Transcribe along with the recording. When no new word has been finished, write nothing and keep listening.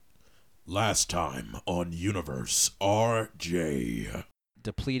Last time on Universe RJ.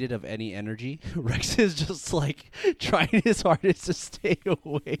 Depleted of any energy. Rex is just like trying his hardest to stay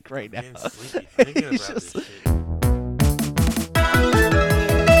awake right now. He's just...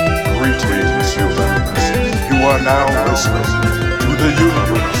 Greetings, humans. You are now listening to the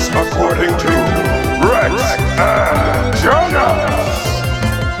universe according to Rex and Jonas.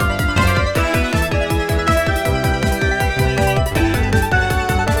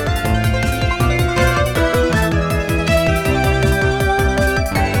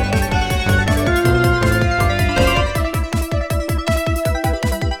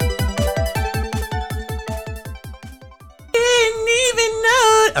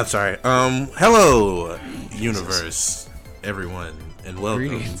 I'm sorry. Hello, universe, everyone, and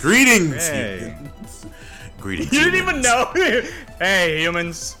welcome. Greetings. Hey. Greetings. You didn't humans. even know. Hey,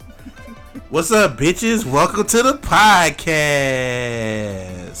 humans. What's up, bitches? Welcome to the podcast.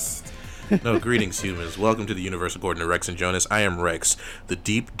 No, greetings, humans. Welcome to the universe according to Rex and Jonas. I am Rex, the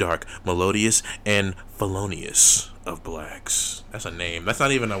deep, dark, melodious, and felonious of blacks. That's a name. That's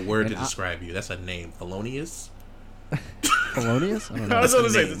not even a word to describe you. That's a name. Felonious? Felonious? I don't know. I was going to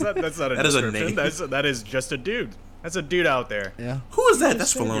say name. that's not a That is a description. name. That is just a dude. That's a dude out there. Yeah. Who is that?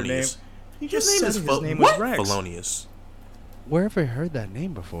 That's said your felonious. He His just name said is his name was Rex. Felonious. Where have I heard that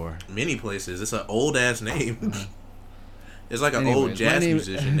name before? Many places. It's an old ass name. It's like an Anyways, old my jazz name-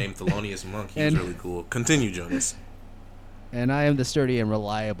 musician named Thelonious Monk. He's And- really cool. Continue, Jonas. And I am the sturdy and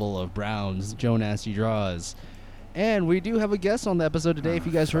reliable of Browns, Joe Nasty Draws. And we do have a guest on the episode today. If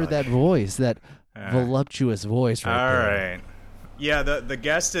you guys heard that voice, that voluptuous voice right All there. right. Yeah, the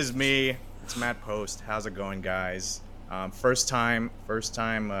guest is me. It's Matt Post. How's it going, guys? First time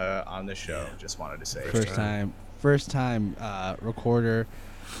on the show. Just wanted to say. First time recorder,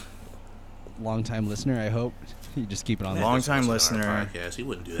 long time listener, I hope. You just keep it on. Long Just time listen to our listener. podcast. He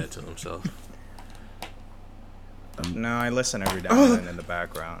wouldn't do that to himself. No, I listen every now and then in the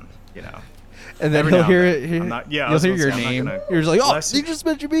background. You know. And then Every he'll now hear and it. then. I'm not- yeah, I You'll was hear gonna your say, I'm not name. gonna You're just like, oh, bless you you." just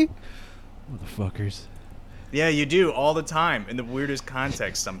mentioned me, motherfuckers. Yeah, you do all the time in the weirdest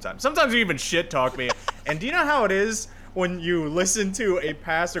context sometimes. Sometimes you even shit talk me. And do you know how it is when you listen to a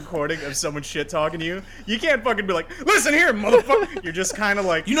past recording of someone shit talking you? You can't fucking be like, listen here, motherfucker. You're just kind of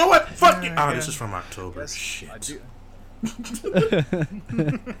like, You know what? Fuck you. Oh, yeah. this is from October. Yes, Shit. I do.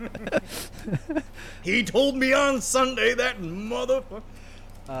 He told me on Sunday that motherfucker.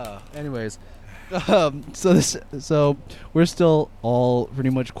 Anyways, so we're still all pretty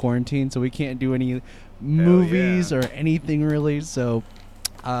much quarantined, so we can't do any movies yeah. or anything really. So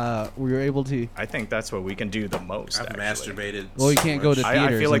we were able to. I think that's what we can do the most. I've actually. masturbated. Well, you can't go to I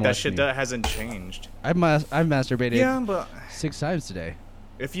theaters. feel like and that watch shit me. hasn't changed. I've masturbated Yeah, but 6 times today.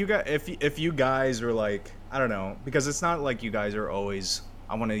 if you guys are like, I don't know, because it's not like you guys are always,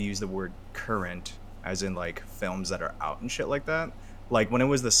 I want to use the word current as in like films that are out and shit like that. Like when it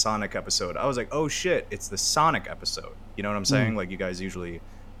was the Sonic episode, I was like, oh shit, it's the Sonic episode. You know what I'm saying? Like you guys usually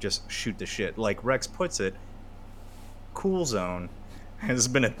just shoot the shit. Like Rex puts it, Cool Zone has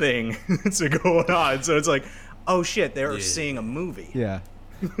been a thing to go on. So it's like, oh shit, they're seeing a movie. Yeah.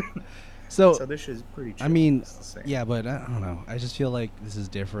 So this is pretty chill. I mean, It's the same. yeah, but I don't know. I just feel like this is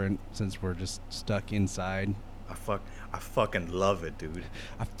different since we're just stuck inside. I fucking love it, dude.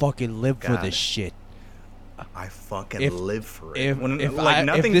 I fucking live for God. this shit. I fucking If- live for it. if- When, if like I- if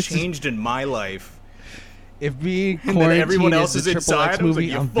nothing this is- changed in my life, If being and then quarantined everyone else is is a Triple inside, X I was movie,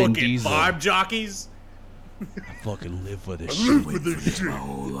 like, you I'm Vin fucking Diesel. vibe jockeys. I fucking live for this shit. Wait for this my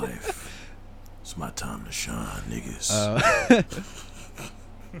whole life. It's my time to shine, niggas.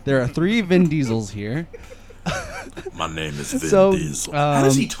 There are 3 Vin Diesels here. my name is Vin So, Diesel. How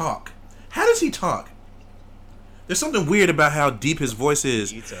does he talk? How does he talk? There's something weird about how deep his voice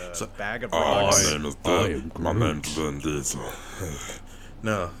is. Eats a So- bag of my rocks. name is Vin. My name's Vin Diesel.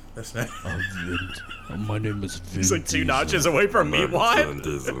 No, that's not. My name is Vin He's like 2 notches away from me. What? Vin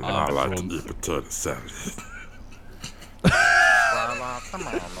Diesel. and I like to eat potato salad.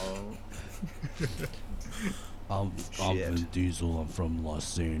 I'm Vin Diesel. I'm from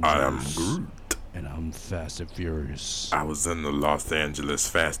Los Angeles. I am Groot. And I'm Fast and Furious. I was in the Los Angeles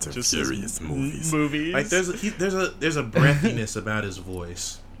Fast and Just Furious movies. Movies. Like there's a breathiness about his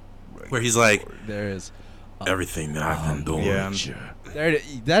voice, where he's like, There is. Everything that I've been doing. Yeah. Witcher.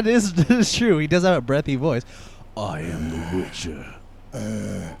 That is true. He does have a breathy voice. I am the Witcher.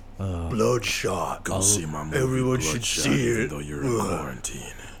 Bloodshot. Go see my movie. Everyone should Bloodshot, see even it. though you're in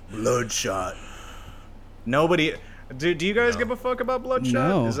quarantine. Bloodshot. Nobody. Do you guys give a fuck about Bloodshot?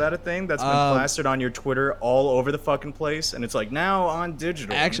 No. Is that a thing that's been plastered on your Twitter all over the fucking place? And it's like now on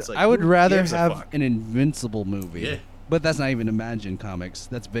digital. and it's Actually, like, I would who rather gives a have fuck? an Invincible movie. yeah, But that's not even Imagine Comics.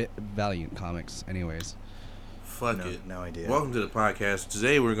 That's Valiant Comics, anyways. Fuck No- it. no idea. Welcome to the podcast.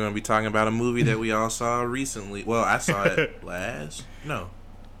 Today we're going to be talking about a movie that we all saw recently. Well, I saw it last. No.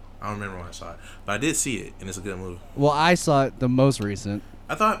 I don't remember when I saw it. But I did see it, and it's a good movie. Well, I saw it the most recent.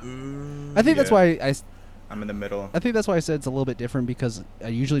 I thought... I think that's Yeah. why I'm in the middle. I think that's why I said it's a little bit different, because I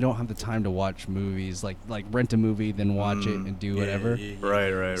usually don't have the time to watch movies, like rent a movie, then watch it and do whatever.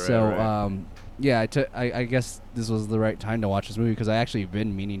 Right. So, yeah, I guess this was the right time to watch this movie, because I actually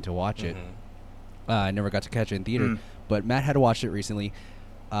been meaning to watch it. I never got to catch it in theater, but Matt had watched it recently.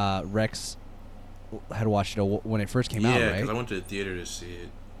 Rex had watched it when it first came out, Yeah, right? because I went to the theater to see it.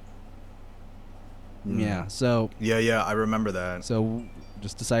 Yeah, so Yeah, I remember that.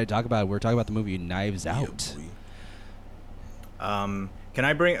 just decided to talk about it. We're talking about the movie Knives Out. Yeah, boy. Can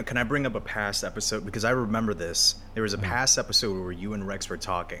I bring up a past episode, because I remember this. There was a past episode where you and Rex were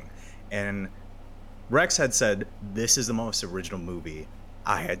talking, and Rex had said this is the most original movie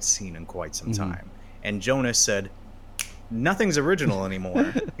I had seen in quite some time, and Jonas said nothing's original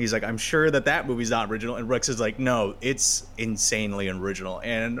anymore. He's like, I'm sure that movie's not original, and Rex is like, no, it's insanely original.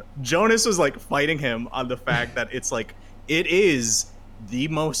 And Jonas was like fighting him on the fact that it's like it is the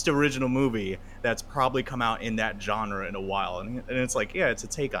most original movie that's probably come out in that genre in a while, and it's like, yeah, it's a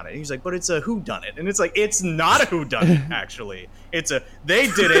take on it. And he's like, but it's a whodunit, and it's like, it's not a whodunit actually. It's a they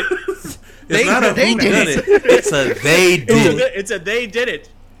did it. It's not a they who did done it. it. It's a they did it. It's a they did it.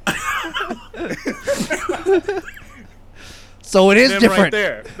 So it is Them different. right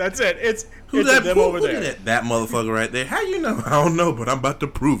there. That's it. It's Who's it's that? them over Look there. at that. That motherfucker right there. How you know? I don't know, but I'm about to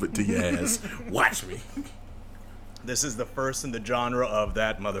prove it to your ass. Watch me. This is the first in the genre of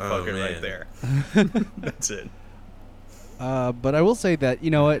that motherfucker Oh, right man. there. That's it. But I will say that, you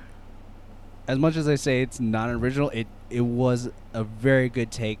know what? As much as I say it's not original, it was a very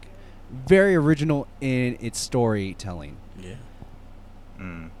good take, very original in its storytelling. Yeah.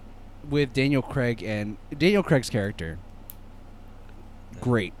 With Daniel Craig's character.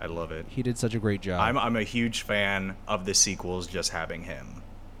 Great. I love it. He did such a great job. I'm a huge fan of the sequels just having him.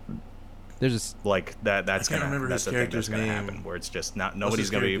 There's just Like that's I can't gonna remember that's his the thing that's character's gonna name. happen, where it's just not his nobody's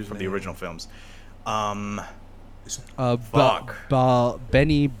gonna be character's from the name? original films. Fuck.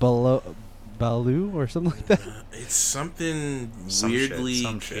 Benny Baloo or something like that. It's something Some shit, weirdly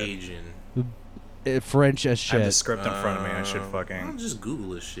some shit. Cajun. French as I have the shit. script in front of me. I should I'll fucking. just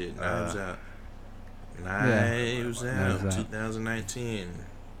Google this shit. Knives Out. Knives Knives Out. Out. 2019.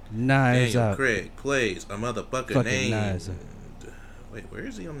 Knives Daniel Out. Craig plays a motherfucker Fucking named. Knives Out. Wait, where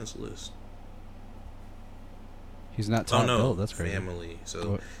is he on this list? He's not Oh top no, billed. That's crazy. Family.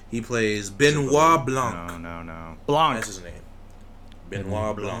 So What? he plays Benoit Blanc. No. Blanc. That's his name.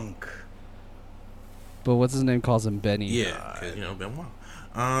 Benoit Blanc. But what's his name calls him Benny. Yeah, because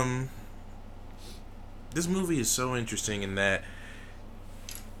Benoit. This movie is so interesting in that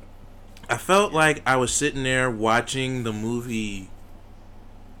I felt like I was sitting there watching the movie.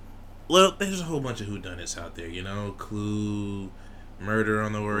 Well, there's a whole bunch of whodunits out there, Clue, Murder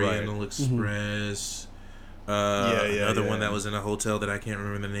on the Oriental Express. Another one that was in a hotel that I can't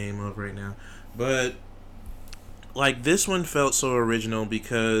remember the name of right now. But like this one felt so original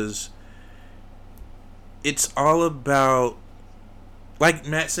because it's all about, like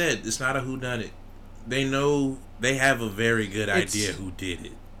Matt said, it's not a whodunit. They know they have a very good idea who did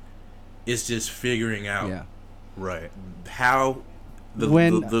it. It's just figuring out Yeah. Right. how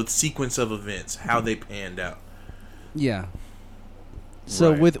When- the sequence of events, how they panned out. Yeah.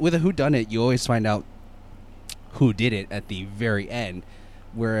 So Right. with a whodunit, you always find out who did it at the very end.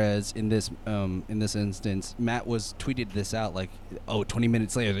 Whereas in this instance, Matt was tweeted this out like, 20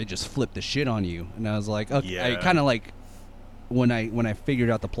 minutes later they just flipped the shit on you, and I was like, okay, I Yeah. kind of like when I figured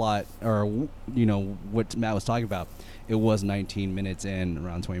out the plot or what Matt was talking about, it was 19 minutes in,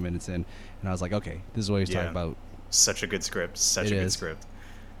 around 20 minutes in, and I was like, okay, this is what he's Yeah. talking about. Such a good script. Such It a good is. script.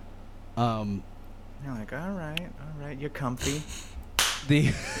 You're You're like, all right, you're comfy.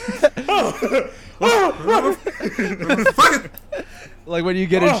 the like when you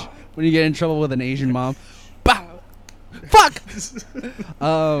get in trouble with an Asian mom. Bah! Fuck.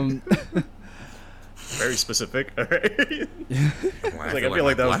 Very specific. All right. I feel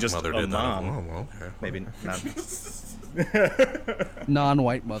like that was my just mother a did that. mom. Oh, okay. Maybe not.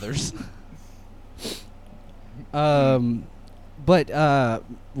 Non-white mothers. But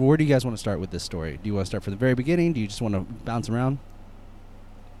where do you guys want to start with this story? Do you want to start from the very beginning? Do you just want to bounce around?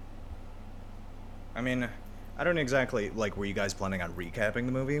 I mean, I don't exactly like. Were you guys planning on recapping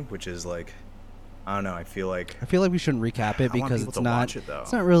the movie? Which is like, I don't know. I feel like I feel like we shouldn't recap it I want because people it's to not. watch it, though.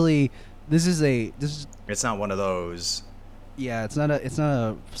 It's not really. This is it's not one of those. yeah. It's not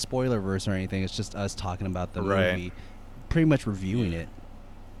a spoiler verse or anything. It's just us talking about the Right. movie pretty much reviewing it.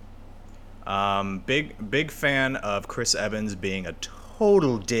 Big fan of Chris Evans being a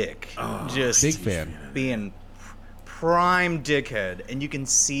total dick. Just Big fan. being prime dickhead, and you can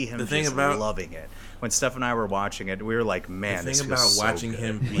see him The thing just about- loving it. When Steph and I were watching it, we were like, "Man, The this thing feels about so watching good."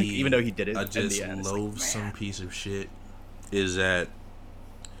 him be Like, even though he did it a in just the end, it's like, loathsome man. piece of shit is that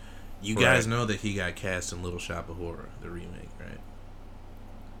you Right. guys know that he got cast in Little Shop of Horror, the remake, right?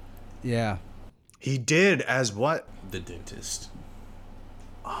 Yeah. He did as what? The dentist.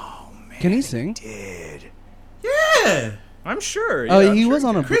 Oh man, Can he sing? did. Yeah. I'm sure. Oh, yeah, I'm he sure was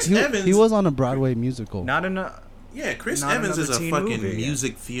on a Chris he, Evans- he was on a Broadway musical. not in a. Yeah, Chris Not Evans is a another teen fucking movie.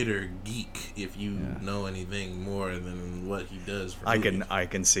 music theater geek. If you Yeah. know anything more than what he does for I movies.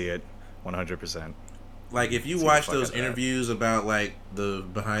 can see it, 100%. Like if you See watch the fuck those out of that. interviews about like the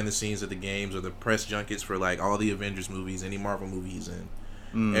behind the scenes of the games or the press junkets for like all the Avengers movies, any Marvel movies, and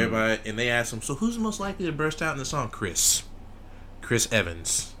everybody, and they ask him, so who's most likely to burst out in the song? Chris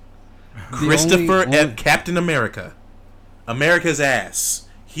Evans, Christopher only- Captain America, America's ass.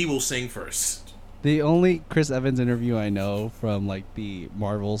 He will sing first. The only Chris Evans interview I know from like the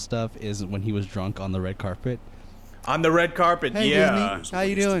Marvel stuff is when he was drunk on the red carpet. On the red carpet, Hey yeah, Disney, how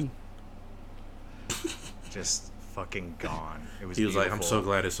you doing? just fucking gone. It was. He was like, I'm so beautiful.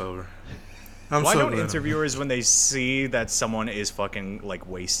 glad it's over. I'm Why so don't glad. interviewers, when they see that someone is fucking like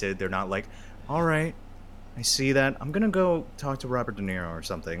wasted, they're not like, all right, I see that. I'm gonna go talk to Robert De Niro or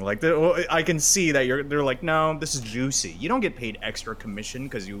something. Like, I can see that they're like, no, this is juicy. You don't get paid extra commission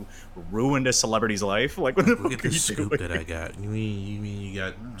because you ruined a celebrity's life. Like, what the Look fuck at are the you scoop doing? that I got. You mean you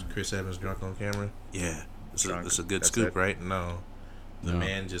got Chris Evans drunk on camera? Yeah, it's Drunk. a good That's scoop, it. right? No, the No.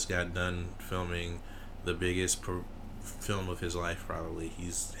 man just got done filming the biggest film of his life. Probably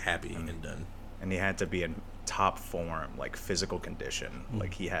he's happy and done. And he had to be in top form, like physical condition.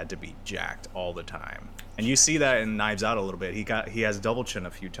 Like he had to be jacked all the time. And you see that in Knives Out a little bit. He has double chin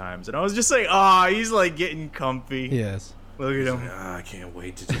a few times, and I was just like, he's like getting comfy. Yes. Look at him. I can't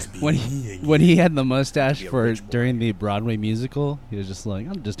wait to just be When he had the mustache Be a for rich boy. during the Broadway musical, he was just like,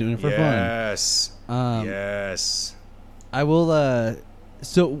 I'm just doing it for Yes. fun. Yes. I will.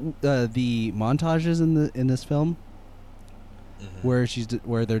 So the montages in this film, where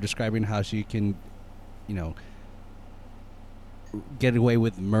where they're describing how she can, get away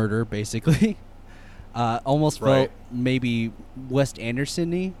with murder, basically. Almost felt Right. maybe Wes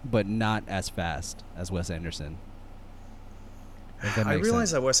Anderson-y, but not as fast as Wes Anderson. If that I makes realize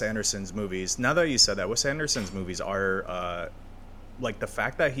sense. that Wes Anderson's movies, now that you said that, Wes Anderson's movies are, like, the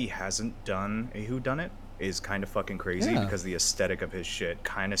fact that he hasn't done a whodunit is kind of fucking crazy Yeah. because the aesthetic of his shit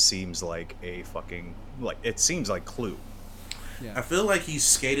kind of seems like a fucking, like, it seems like Clue. I feel like he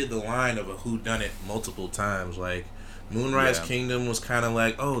skated the line of a whodunit multiple times. Like Moonrise Yeah. Kingdom was kind of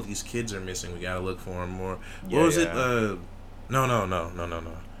like, oh, these kids are missing. We gotta look for them more. Yeah, What was it? yeah. No.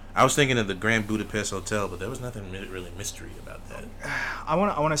 I was thinking of the Grand Budapest Hotel, but there was nothing really mystery about that. I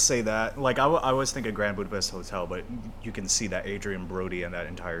want to say that, like, I was thinking Grand Budapest Hotel, but you can see that Adrian Brody and that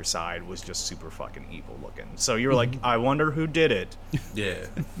entire side was just super fucking evil looking. So you're like, I wonder who did it. Yeah.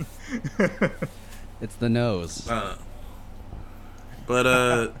 It's the nose.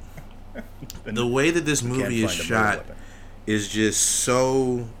 But the way that this movie is find a shot murder weapon. is just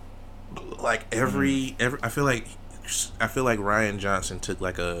so like every I feel like Ryan Johnson took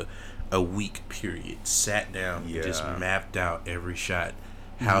like a week period, sat down, and just Yeah. mapped out every shot,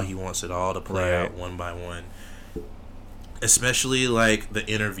 how he wants it all to play Right. out one by one. Especially like the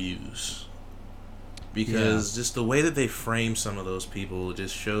interviews. Because just the way that they frame some of those people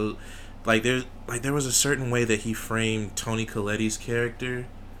just showed there was a certain way that he framed Toni Colletti's character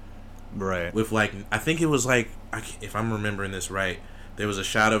Right. with like I think it was like if I'm remembering this right, there was a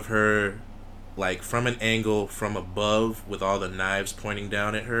shot of her like from an angle from above with all the knives pointing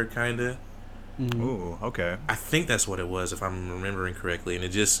down at her, kind of. Ooh, okay. I think that's what it was, if I'm remembering correctly, and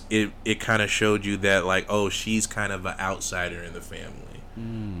it kind of showed you that like, oh, she's kind of an outsider in the family.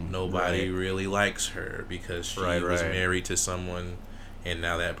 Nobody Right. really likes her because she Right, was right. married to someone, and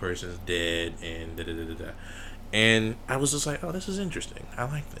now that person's dead, and da da da da da. And I was just like, oh, this is interesting. I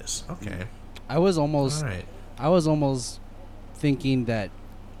like this. Okay, I was almost all right. thinking that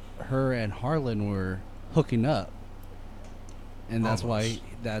her and Harlan were hooking up, and that's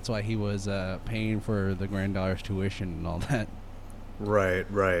why he was paying for the granddaughter's tuition and all that. Right.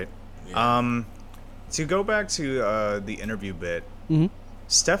 Yeah. To go back to the interview bit, Mm-hmm.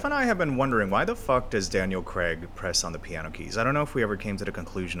 Steph and I have been wondering, why the fuck does Daniel Craig press on the piano keys? I don't know if we ever came to the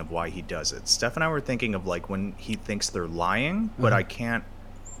conclusion of why he does it. Steph and I were thinking of like when he thinks they're lying, but I can't.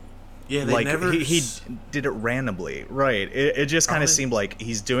 Yeah, they Like never. he did it randomly, right? It just kind Probably- of seemed like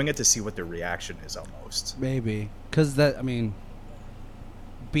he's doing it to see what their reaction is, almost. Maybe. Because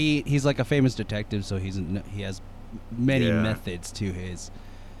he's like a famous detective, so he has many Yeah. methods to his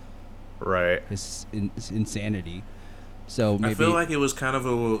Right. insanity. So maybe I feel like it was kind of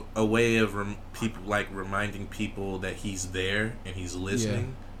a way of people like reminding people that he's there and he's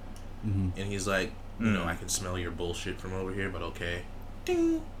listening, and he's like, you know, I can smell your bullshit from over here, but okay.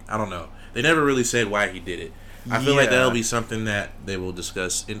 Ding. I don't know. They never really said why he did it. I feel like that'll be something that they will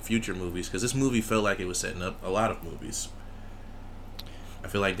discuss in future movies, because this movie felt like it was setting up a lot of movies. I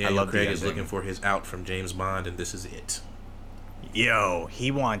feel like Daniel Craig is looking for his out from James Bond, and this is it. Yo,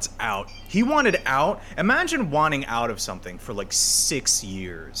 he wants out. He wanted out. Imagine wanting out of something for like 6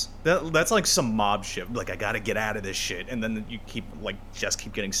 years. That's like some mob shit. Like, I gotta get out of this shit, and then you keep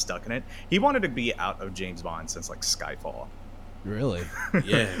getting stuck in it. He wanted to be out of James Bond since like Skyfall. really.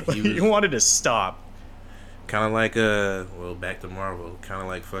 Yeah, He wanted to stop. Kind of like back to Marvel. Kind of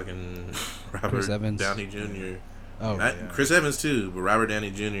like fucking Robert Evans. Downey Jr. Oh, Not yeah. Chris Evans too, but Robert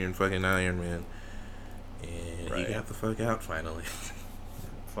Downey Jr. and fucking Iron Man. And Right. he got the fuck out finally.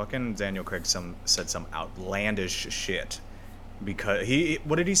 Fucking Daniel Craig said some outlandish shit. Because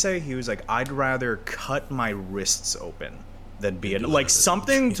what did he say? He was like, I'd rather cut my wrists open than be in, like,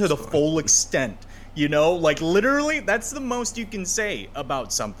 something to the full extent. You know, like, literally, that's the most you can say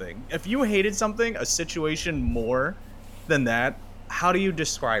about something. If you hated something, a situation more than that, how do you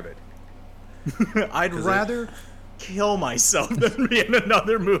describe it? I'd rather kill myself than be in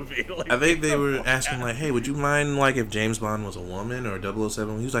another movie. Like, I think they were asking like, "Hey, would you mind like if James Bond was a woman or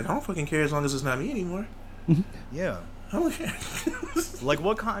 007?" He was like, "I don't fucking care as long as it's not me anymore." yeah. I don't care. Like,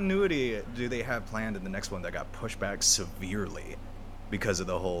 what continuity do they have planned in the next one that got pushed back severely because of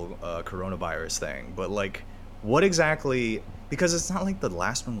the whole coronavirus thing? But, like, what exactly... Because it's not like the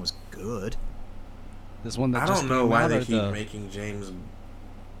last one was good. This one that I just don't know came why out, they or keep the- making James.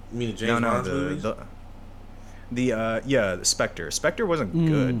 You mean the James Bond movies? The Spectre. Spectre wasn't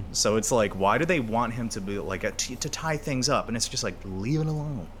good. So it's like, why do they want him to be, like, to tie things up? And it's just like, leave it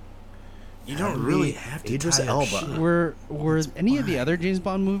alone. You don't really have to Idris tie up Elba. shit. Were any of the other James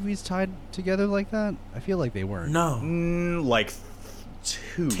Bond movies tied together like that? I feel like they weren't. No, Like,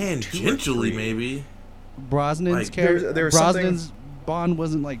 two or tangentially three. maybe. Brosnan's Like, character, there was Brosnan's Bond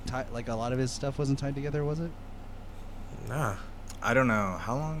wasn't like tied. Like a lot of his stuff wasn't tied together, was it? Nah, I don't know.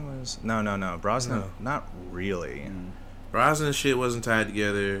 How long was... No. Brosnan, No. not really. Brosnan shit wasn't tied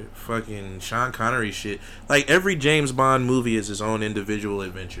together. Fucking Sean Connery shit. Like every James Bond movie is his own individual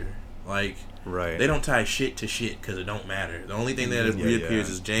adventure. Like Right. they don't tie shit to shit because it don't matter. The only thing that reappears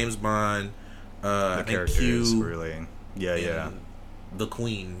is James Bond. I The think characters, Q, really. Yeah. and the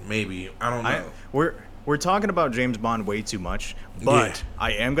Queen. Maybe I don't know. We're talking about James Bond way too much, but Yeah.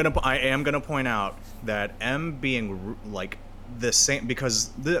 I am gonna point out that M being like the same, because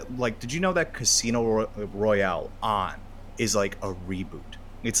did you know that Casino Royale is like a reboot?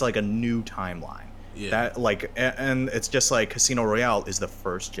 It's like a new timeline. Yeah. That and it's just like Casino Royale is the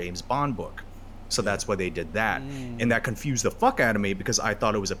first James Bond book. So that's why they did that. And that confused the fuck out of me because I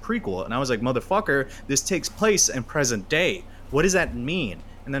thought it was a prequel. And I was like, motherfucker, this takes place in present day. What does that mean?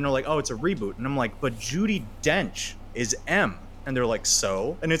 And then they're like, oh, it's a reboot. And I'm like, but Judi Dench is M. And they're like,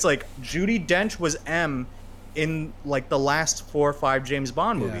 so? And it's like, Judi Dench was M in like the last 4 or 5 James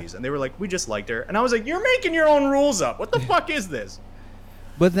Bond Yeah. movies. And they were like, we just liked her. And I was like, you're making your own rules up. What the fuck is this?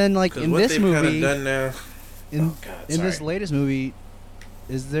 But then, like 'Cause in what this they've kind of movie, done now. in this sorry. latest movie,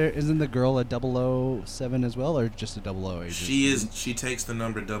 isn't the girl a 007 as well, or just a 00 agent? She takes the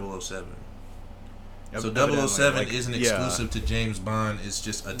number 007. So Evidently, 007 like, isn't yeah. exclusive to James Bond. It's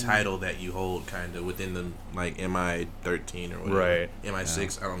just a title that you hold kind of within the like MI13 or whatever. Right.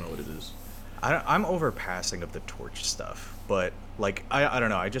 MI6. I don't know what it is. I'm overpassing of the torch stuff, but like I don't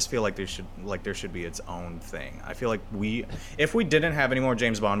know. I just feel like there should be its own thing. I feel like if we didn't have any more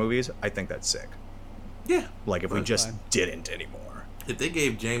James Bond movies, I think that's sick. Yeah. Like if we That's just fine. didn't anymore. If they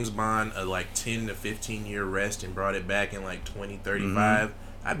gave James Bond a like 10 to 15 year rest and brought it back in like 2035,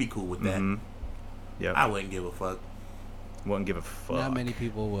 I'd be cool with that. Yep. I wouldn't give a fuck. Wouldn't give a fuck. Not many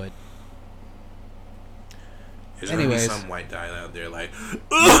people would. There's gonna be Anyways. some white guy out there like,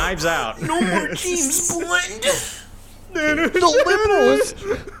 Knives Out. no more James Bond. The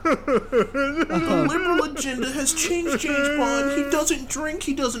liberal agenda has changed James Bond. He doesn't drink.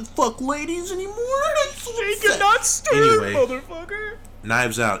 He doesn't fuck ladies anymore. I'm so upset. Not stir, Anyway. motherfucker.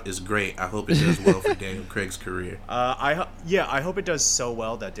 Knives Out is great. I hope it does well for Daniel Craig's career. I hope it does so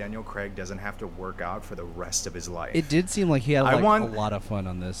well that Daniel Craig doesn't have to work out for the rest of his life. It did seem like he had I like want- a lot of fun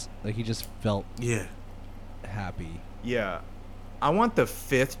on this. Like he just felt Yeah. happy. Yeah, I want the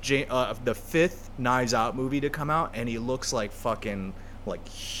fifth Knives Out movie to come out, and he looks like fucking like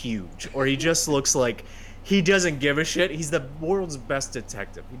huge, or he just looks like he doesn't give a shit. He's the world's best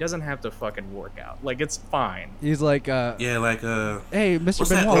detective. He doesn't have to fucking work out. Like, it's fine. He's like, Yeah, like hey, Mr. what's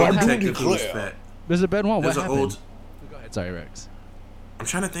that Benoit, old what happened? detective who was fat? Mr. Benoit, what There's an happened? old. Go ahead. Sorry, Rex. I'm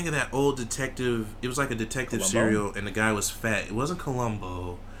trying to think of that old detective. It was like a detective serial, and the guy was fat. It wasn't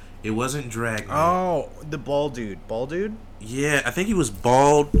Columbo. It wasn't Dragnet. Oh, the bald dude. Bald dude? Yeah, I think he was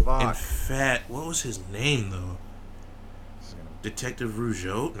bald and Fuck. fat. What was his name though? Detective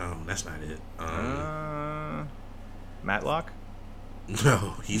Rougeau? No, that's not it. Matlock?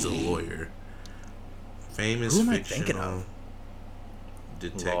 No, he's a lawyer. Famous Who am I fictional thinking of?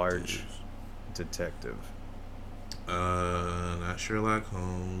 detective. Large detective. Not Sherlock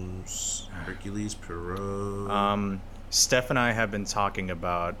Holmes. Hercules Poirot. Steph and I have been talking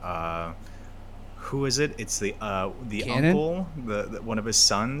about who is it? It's the Cannon? uncle, the one of his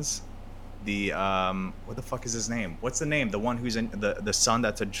sons. The what the fuck is his name? What's the name? The one who's in the son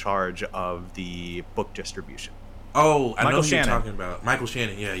that's in charge of the book distribution. Oh, I know Michael who you're Shannon. talking about. Michael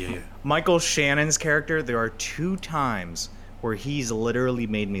Shannon. Yeah. Michael Shannon's character, there are 2 times where he's literally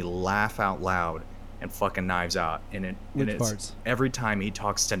made me laugh out loud and fucking Knives Out. And Which it's parts? every time he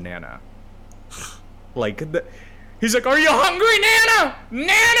talks to Nana. He's like, "Are you hungry, Nana?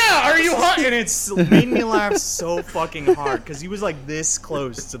 Nana, are you hungry?" And it's made me laugh so fucking hard because he was like this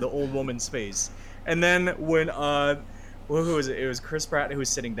close to the old woman's face. And then when who was it? It was Chris Pratt who was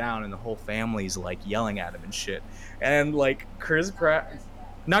sitting down, and the whole family's like yelling at him and shit. And like Chris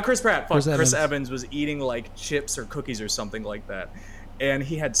Evans was eating like chips or cookies or something like that. And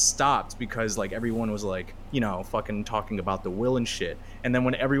he had stopped because like everyone was like, fucking talking about the will and shit. And then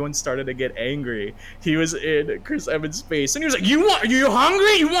when everyone started to get angry, he was in Chris Evans' face and he was like, "Are you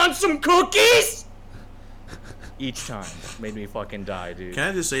hungry? You want some cookies?" Each time made me fucking die, dude. Can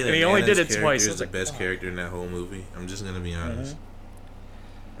I just say that And he only did Nana's it twice. character It's is the like, best character in that whole movie. I'm just gonna be honest.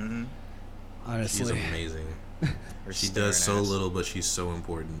 Mm-hmm. She's Honestly, amazing. Her She staring does so ass. little, but she's so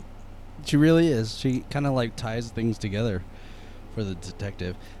important. she really is. She kind of like ties things together for the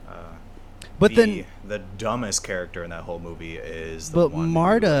detective. But then, the dumbest character in that whole movie is the but one who ends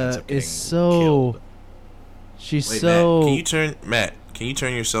Marta up getting is so. killed. She's Wait, so. Matt, can you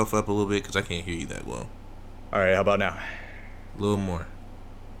turn yourself up a little bit? Because I can't hear you that well. All right, how about now? A little more.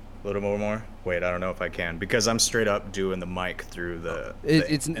 A little more? Wait, I don't know if I can because I'm straight up doing the mic through the.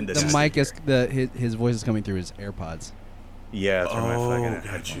 It's and the this mic is speaker. his voice is coming through his AirPods. Yeah, through my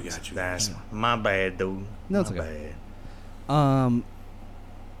fucking. got you. That's my bad, dude. No, it's My okay. bad.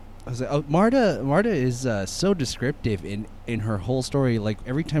 I was like, Marta is so descriptive in her whole story. Like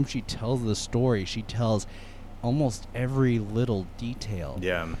every time she tells the story, she tells almost every little detail.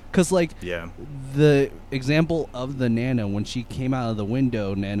 Yeah. Cause like Yeah. the example of the Nana, when she came out of the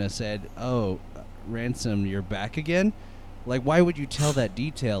window, Nana said, "Oh, Ransom, you're back again." Like, why would you tell that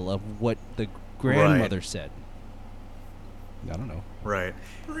detail of what the grandmother said? I don't know. Right.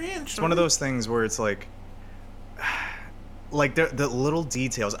 It's one of those things where it's like the little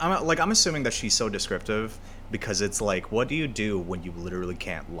details. I'm assuming that she's so descriptive because it's like, what do you do when you literally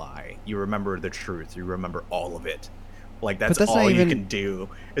can't lie? You remember the truth. You remember all of it. Like that's that's all not you even- can do.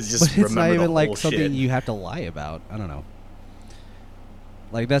 Is just But it's remember not the even whole like something shit. you have to lie about. I don't know.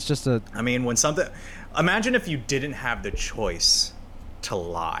 Like that's just a. I mean, when something. Imagine if you didn't have the choice to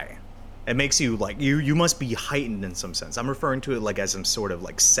lie. It makes you like you must be heightened in some sense. I'm referring to it like as some sort of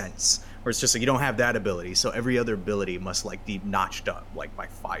like sense, where it's just like you don't have that ability, so every other ability must like be notched up like by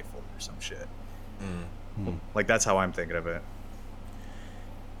 5-fold or some shit. Like that's how I'm thinking of it.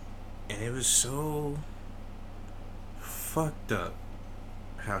 And it was so fucked up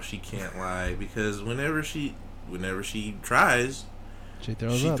how she can't lie because whenever she tries, She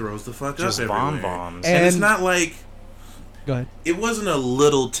throws she up. throws the fuck Just up everywhere. bombs. And it's And- not like Go ahead. it wasn't a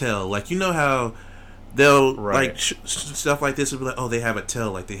little tell. Like you know how they'll Right. like stuff like this will be like, oh, they have a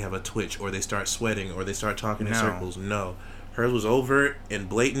tell, like they have a twitch, or they start sweating, or they start talking in No. circles. No, hers was overt and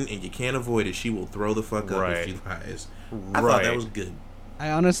blatant, and you can't avoid it. She will throw the fuck up Right. if she lies. I thought that Right. was good.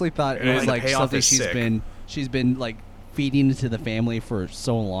 I honestly thought it And was the like payoff something is sick. she's been like feeding into the family for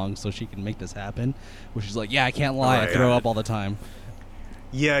so long so she can make this happen. Where she's like, yeah, I can't lie, I Right. throw up all the time.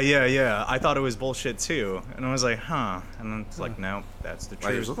 Yeah. I thought it was bullshit too, and I was like, huh. And then it's like, no, that's the Like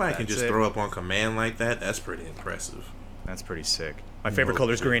truth. if somebody can That's just it. throw up on command like that, that's pretty impressive. That's pretty sick. My favorite No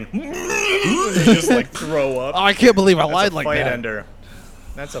color is shit. green. Just like throw up. Oh, I can't believe I That's lied a like fight that. ender.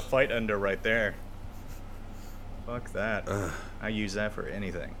 That's a fight ender right there. Fuck that. I use that for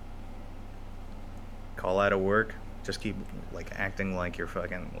anything. Call out of work. Just keep like acting like you're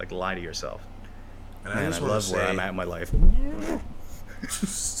fucking like lie to yourself. And Man, I just wanna love where say- I'm at in my life. I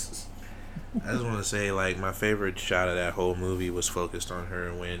just want to say, like, my favorite shot of that whole movie was focused on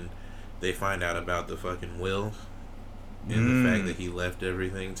her when they find out about the fucking will and the fact that he left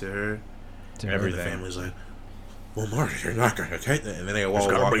everything to her. To And everything. the family's like, well, Marty, you're not going to take that. And then they all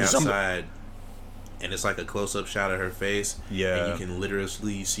gotta walk be something. outside, and it's like a close-up shot of her face. Yeah. And you can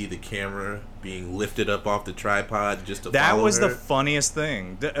literally see the camera being lifted up off the tripod just to That follow was her. the funniest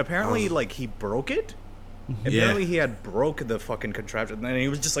thing. Apparently, like, he broke it. Apparently, he had broke the fucking contraption, and he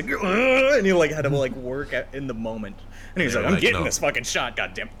was just like, "Ugh," and he like had to like work in the moment. And he was They like, were "I'm like, getting no. this fucking shot,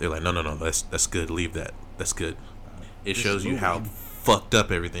 goddamn." They're like, no, that's good. Leave that. That's good. It shows you how fucked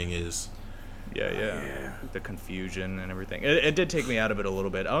up everything is. Yeah. The confusion and everything. It did take me out of it a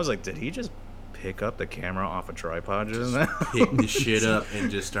little bit. I was like, did he just pick up the camera off a tripod just now? Picked the shit up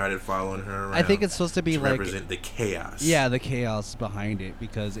and just started following her around. I think it's supposed to be like represent the chaos. yeah, the chaos behind it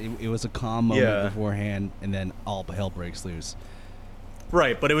because it was a calm moment Yeah. beforehand, and then all hell breaks loose.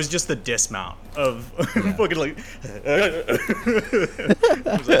 Right, but it was just the dismount of fucking like.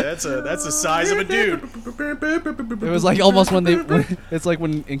 I was like, that's the size of a dude. It was like almost when it's like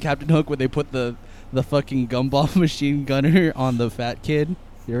when in Captain Hook when they put the fucking gumball machine gunner on the fat kid.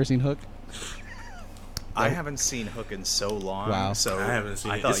 You ever seen Hook? I haven't seen Hook in so long. Wow. So I haven't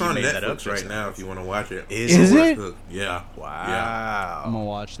seen I it. thall It's you on made that up Netflix just right now if you want to watch it. Is it? Hook. Yeah. Wow. I'm gonna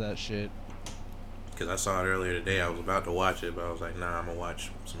watch that shit. Because I saw it earlier today. I was about to watch it, but I was like, nah, I'm going to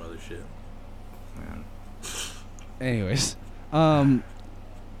watch some other shit. Man. Anyways, one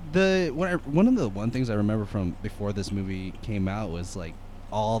of the things I remember from before this movie came out was like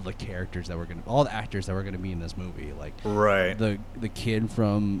all the actors that were gonna be in this movie, like Right. the kid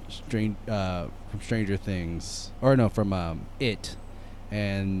from Stranger Things, or no, from It,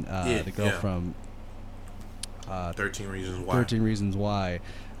 and It, the girl yeah. from 13 Reasons Why. 13 Reasons Why,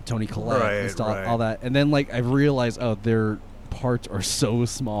 Tony Collette, and Right, stuff, right. all that, and then like I've realized, oh, their parts are so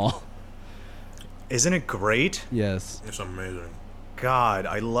small. Isn't it great? Yes. It's amazing. God,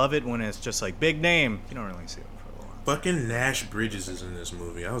 I love it when it's just like big name. You don't really see them for a while. Fucking Nash Bridges is in this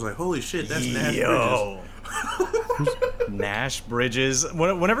movie. I was like, holy shit, that's Nash Bridges. Yo. Nash Bridges.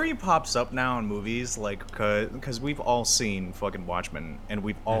 Whenever he pops up now in movies, like, because we've all seen fucking Watchmen, and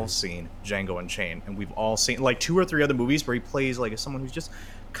we've all seen Django Unchained, and we've all seen like 2 or 3 other movies where he plays like someone who's just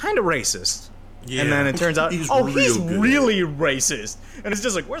kind of racist. Yeah. And then it turns out, He's he's real good. really racist. And it's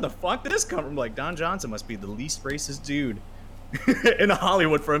just like, where the fuck did this come from? Like, Don Johnson must be the least racist dude in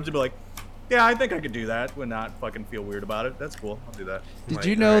Hollywood for him to be like, yeah, I think I could do that and not fucking feel weird about it. That's cool. I'll do that. Did Like,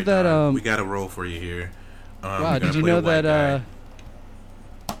 you know alright, that Don, we got a role for you here. wow, you're did gonna you play a know white that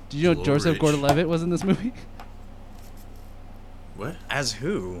guy. did you know Little Joseph rich. Gordon-Levitt was in this movie? What? As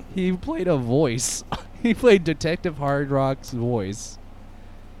who? He played a voice. He played Detective Hard Rock's voice.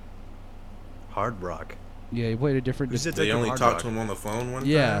 Hard Rock. Yeah, he played a different. Who's det- They Detective only Hard talked Rock? to him on the phone one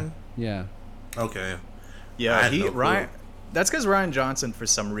yeah, time? yeah. Okay. I Yeah, had no clue. Ryan. That's because Ryan Johnson, for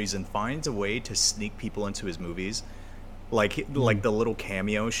some reason, finds a way to sneak people into his movies, like the little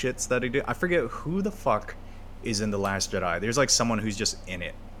cameo shits that he do. I forget who the fuck is in The Last Jedi. There's like someone who's just in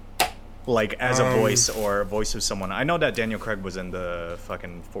it, like as a voice or a voice of someone. I know that Daniel Craig was in the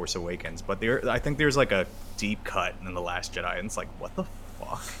fucking Force Awakens, but I think there's like a deep cut in The Last Jedi, and it's like, what the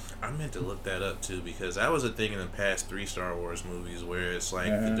fuck? I meant to look that up too because that was a thing in the past 3 Star Wars movies where it's like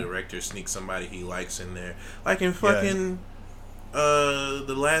the director sneaks somebody he likes in there, like in fucking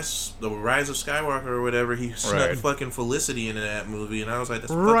the Rise of Skywalker or whatever. He snuck Right. fucking Felicity into that movie, and I was like,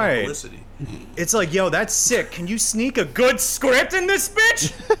 that's Right. fucking Felicity. It's like, yo, that's sick. Can you sneak a good script in this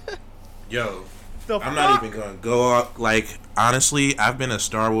bitch? Yo, The I'm fuck? not even gonna go up. Like honestly, I've been a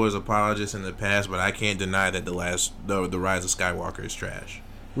Star Wars apologist in the past, but I can't deny that the Rise of Skywalker is trash.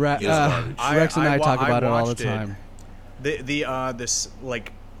 Ra- It's garbage. Rex and I wa- talk about it all the watched time. This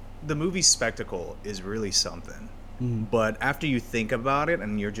like the movie spectacle is really something. But after you think about it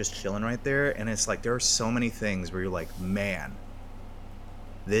and you're just chilling right there, and it's like there are so many things where you're like, man,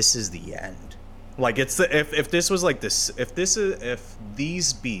 this is the end. Like it's the if this was like this if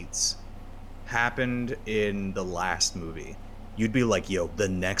these beats happened in the last movie, you'd be like, yo, the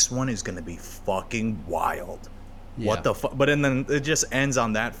next one is gonna be fucking wild. Yeah. What the fuck? But then it just ends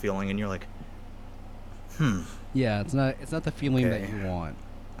on that feeling, and you're like, Yeah, it's not the feeling that Okay. you want.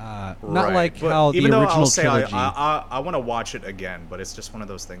 Not right. like But how the even though original I'll say trilogy. I want to watch it again, but it's just one of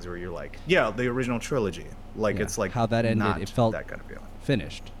those things where you're like, yeah, the original trilogy. Like Yeah, it's like how that ended, not it felt- that kind of feeling.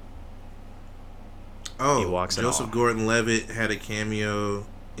 finished. Oh, Ewoks and Joseph all. Gordon-Levitt had a cameo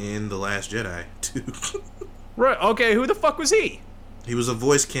in The Last Jedi too. Right? Okay, who the fuck was he? He was a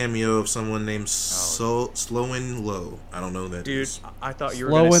voice cameo of someone named Sloan Lowe. I don't know who that Oh. Dude, is. I thought you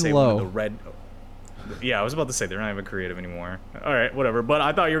were Slow gonna and say one of low. the red. Yeah, I was about to say they're not even creative anymore. All right, whatever. But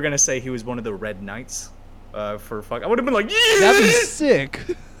I thought you were gonna say he was one of the Red Knights. For fuck, I would have been like, yeah. That'd be sick.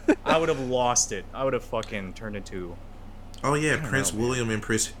 I would have lost it. I would have fucking turned into Oh yeah, Prince William and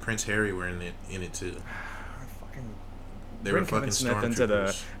Prince Harry were in it too. fucking. They Bring were fucking Kevin Smith into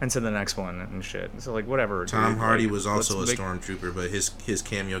stormtroopers. the next one and shit. So like whatever. Tom dude. Hardy Like, was also a let's make- stormtrooper, but his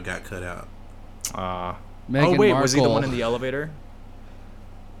cameo got cut out. Oh Meghan wait, was he the Markle. one in the elevator?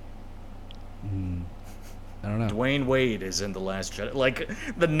 I don't know. Dwayne Wade is in the Last Jedi. Like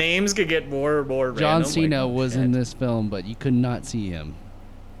the names could get more and more John random. Cena like, was shit. in this film, but you could not see him.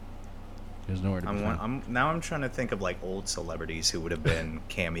 There's nowhere to be found. I'm trying to think of like old celebrities who would have been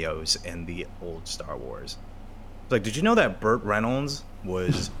cameos in the old Star Wars. Like, did you know that Burt Reynolds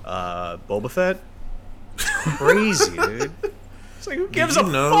was Boba Fett? It's crazy, dude. It's like who gives a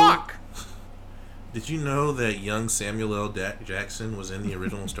you know- fuck? Did you know that young Samuel L. Jackson was in the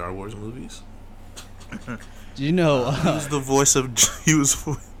original Star Wars movies? Did you know? He was the voice of he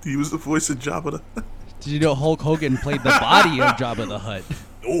was the voice of Jabba the Hutt. Did you know Hulk Hogan played the body of Jabba the Hutt?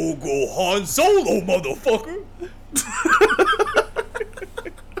 Oh, go Han Solo, motherfucker!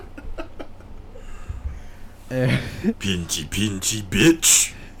 Pinchy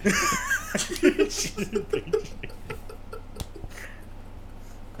bitch.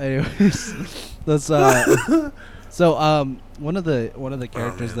 Anyways, let's one of the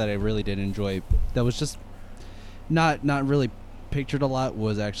characters man. that I really did enjoy that was just not really pictured a lot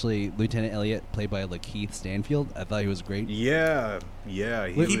was actually Lieutenant Elliot, played by Lakeith Stanfield. I thought he was great. Yeah. He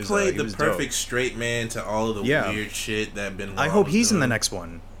was, played the was perfect dope. straight man to all of the Yeah. weird shit that Ben. I Law hope was he's in the doing. next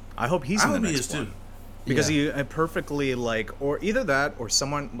one. I hope he's I in the hope he next is one. too. Because Yeah. he perfectly like, or either that or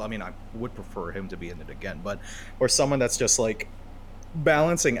someone. I mean, I would prefer him to be in it again, but or someone that's just like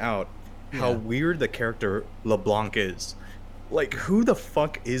balancing out how Yeah. weird the character LeBlanc is. Like, who the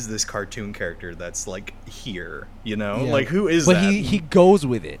fuck is this cartoon character that's like here? You know, Yeah. like who is But that? he goes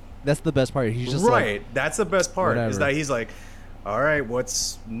with it. That's the best part. He's just right. That's the best part is whatever. that he's like, all right,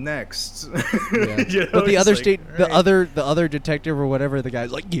 what's next? Yeah. You know, But the he's other like, "All right." the other detective or whatever, the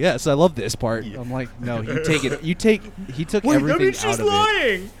guy's like, yes, I love this part. Yeah. I'm like, no, he took Wait, everything I mean, out she's of it.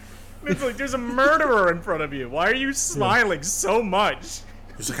 lying. It's like there's a murderer in front of you. Why are you smiling so much?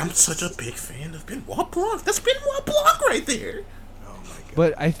 He's like, I'm such a big fan of Benoit Blanc. That's Benoit Blanc right there. Oh my god.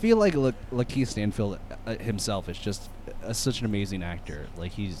 But I feel like Lakeith Stanfield himself is just such an amazing actor.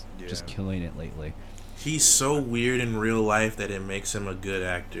 Like he's just Yeah. killing it lately. He's so weird in real life that it makes him a good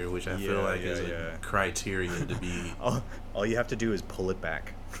actor, which I feel Yeah, like yeah, is yeah. a criteria to be. All you have to do is pull it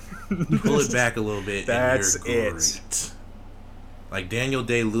back. Pull it back a little bit. That's and you're it. great. Like Daniel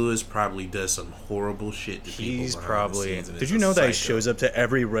Day-Lewis probably does some horrible shit to people. He's behind the probably. scenes, and Did is you a know that he psycho. shows up to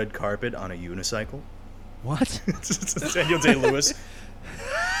every red carpet on a unicycle? What? Daniel Day Lewis.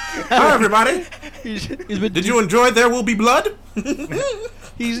 Hi everybody. he's been Did you enjoy There Will Be Blood?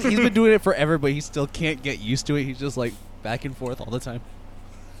 he's been doing it forever, but he still can't get used to it. He's just like back and forth all the time.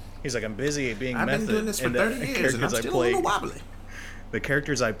 He's like, I'm busy being I've method. been doing this for and the 30 years and I'm characters I still a play, little wobbly. the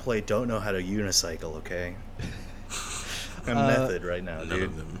characters I play don't know how to unicycle. Okay. I'm method right now, None dude.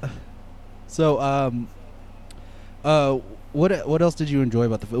 of them. So, what else did you enjoy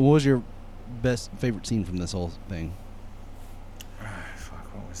about the film? What was your best favorite scene from this whole thing?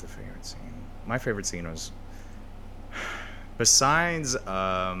 Fuck, what was the favorite scene? My favorite scene was, besides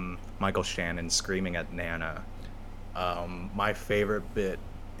Michael Shannon screaming at Nana, my favorite bit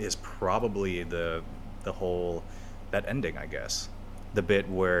is probably the whole that ending, I guess. The bit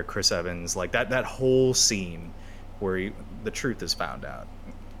where Chris Evans, like that whole scene where the truth is found out.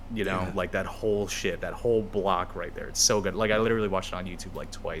 You know, Yeah. like that whole shit, that whole block right there. It's so good. Like I literally watched it on YouTube like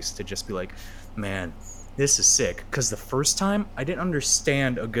twice to just be like, man, this is sick. Because the first time I didn't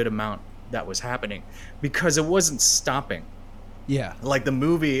understand a good amount that was happening because it wasn't stopping. Yeah. Like the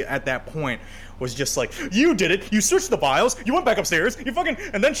movie at that point was just like, you did it, you searched the files, you went back upstairs, you fucking,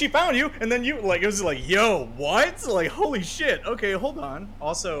 and then she found you, and then you, like, it was like, yo, what? Like, holy shit. Okay, hold on.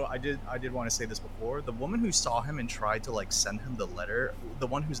 Also, I did want to say this before. The woman who saw him and tried to like send him the letter, the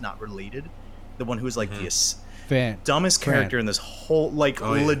one who's not related, the one who's like the dumbest Fran. character in this whole, like,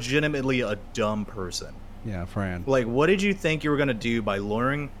 Oh, yeah. legitimately a dumb person. Yeah, Fran. Like, what did you think you were gonna do by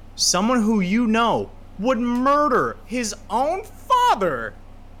luring someone who you know would murder his own father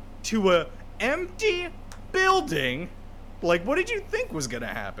to a empty building? Like, what did you think was gonna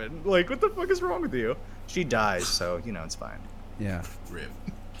happen? Like, what the fuck is wrong with you? She dies, so you know it's fine. Yeah. Rip.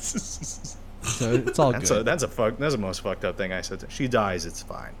 So it's all That's good. that's the most fucked up thing I said. She dies, it's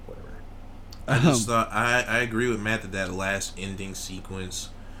fine. Whatever. I just thought I agree with Matt that last ending sequence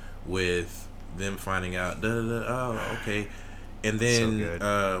with them finding out. Oh, okay. And then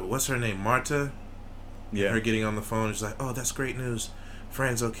good. what's her name? Marta. Yeah. Her getting on the phone. She's like, "Oh, that's great news.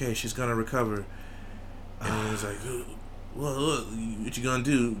 Fran's okay. She's gonna recover." And he's like, well, look, what you gonna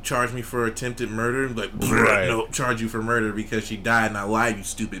do? Charge me for attempted murder? Like, Right. no, charge you for murder because she died and I lied, you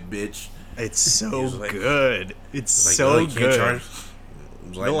stupid bitch. It's so was like- good. It's Like, so no, you can't good. charge. I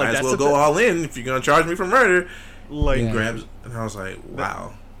was like, No, like, might as that's well the go thi- all in if you're gonna charge me for murder. Like Yeah. Grabs, and I was like,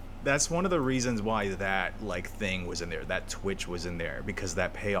 wow. that's one of the reasons why that like thing was in there. That twitch was in there because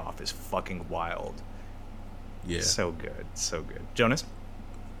that payoff is fucking wild. Yeah. So good, so good. Jonas?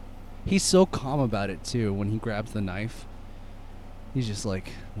 He's so calm about it too. When he grabs the knife, he's just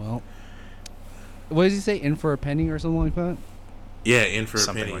like, well, what does he say? In for a penny or something like that? Yeah, in for a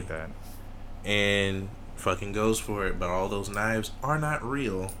Something penny. like that. And fucking goes for it, but all those knives are not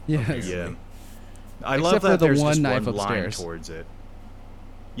real. Yeah. Yeah. I Except love for that the there's one just knife one line upstairs. towards it.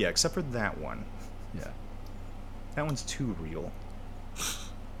 Yeah, except for that one. Yeah. That one's too real.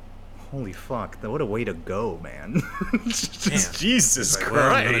 Holy fuck! What a way to go, man! Damn. Jesus It's like, Christ!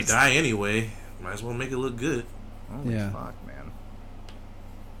 well, I'm gonna die anyway. Might as well make it look good. Holy Yeah. fuck, man!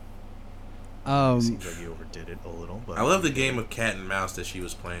 Seems like you overdid it a little, but I love the game of cat and mouse that she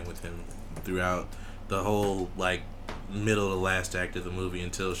was playing with him throughout the whole like middle to last act of the movie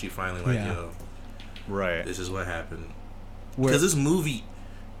until she finally like, Yeah. yo, right. this is what happened. Where- Because this movie,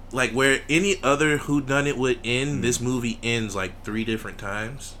 like where any other whodunit would end, this movie ends like 3 different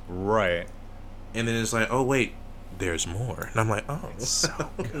times, Right. and then it's like, oh wait, there's more, and I'm like, oh, So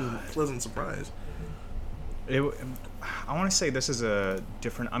pleasant surprise. I want to say this is a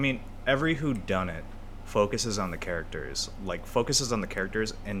different. I mean, every whodunit focuses on the characters,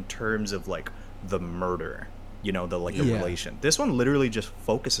 in terms of like the murder. You know, the Yeah. relation. This one literally just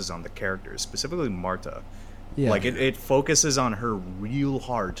focuses on the characters, specifically Marta. Yeah. Like it focuses on her real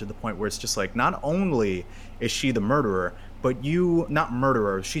hard to the point where it's just like, not only is she the murderer, but not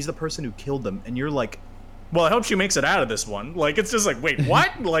murderer, she's the person who killed them, and you're like, well, I hope she makes it out of this one. Like, it's just like, wait, what?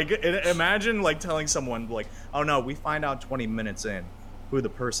 Like, imagine like telling someone like, oh no, we find out 20 minutes in who the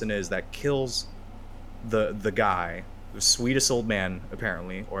person is that kills the guy, the sweetest old man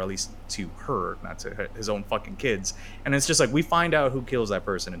apparently, or at least to her, not to his own fucking kids. And it's just like, we find out who kills that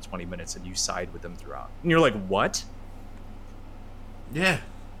person in 20 minutes, and you side with them throughout. And you're like, what? Yeah.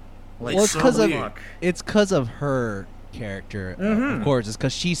 Like, well, it's so because of weird. it's because of her character. Of course, it's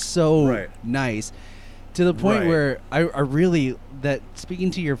because she's so Right. nice to the point Right. where I really that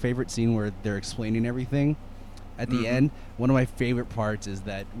speaking to your favorite scene where they're explaining everything at the end. One of my favorite parts is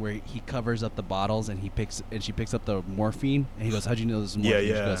that where he covers up the bottles and she picks up the morphine and he goes, "How'd you know this is morphine?" Yeah, She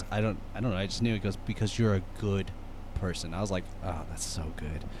yeah. goes, "I don't know. I just knew." He goes, "Because you're a good person." I was like, "Oh, that's so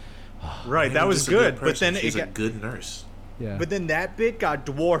good." Right, Maybe that was just a good. But person. then she's it a got, good nurse. Yeah. but then that bit got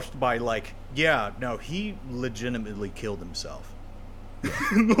dwarfed by like, yeah, no, he legitimately killed himself.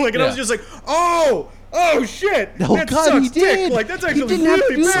 Like, and I was Yeah. just like, oh shit, Oh, that God, sucks he dick. did. Like, that's He actually didn't have to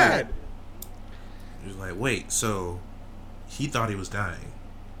really do bad. that. He was like, wait, so he thought he was dying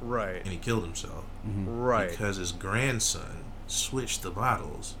Right, and he killed himself right. because his grandson switched the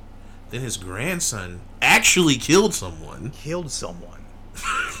bottles. Then his grandson actually killed someone Killed someone.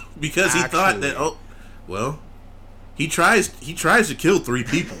 because he thought that, Actually. oh, well, he tries to kill 3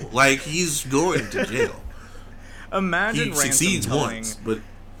 people. Like, he's going to jail. Imagine He Ransom succeeds telling, once, but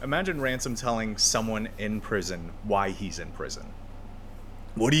Imagine Ransom telling someone in prison why he's in prison.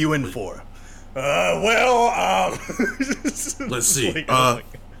 What are you in for? let's see. Like, oh my-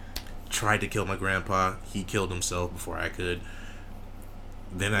 Tried to kill my grandpa. He killed himself before I could.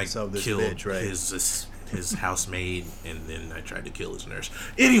 Then I So this killed bitch, right? his housemaid, and then I tried to kill his nurse.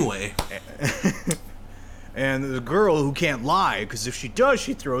 Anyway, And the girl who can't lie, because if she does,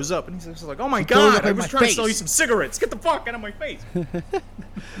 she throws up. And he's just like, oh my throws god, up I in was my trying to sell face." you some cigarettes. Get the fuck out of my face.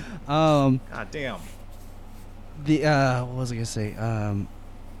 God damn. What was I gonna say?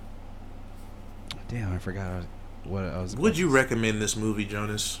 Damn, I forgot what I was. would you recommend this movie,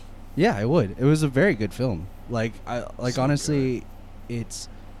 Jonas? Yeah, I would. It was a very good film. Like, So honestly, it's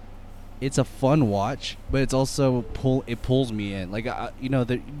a fun watch, but it's also it pulls me in. Like,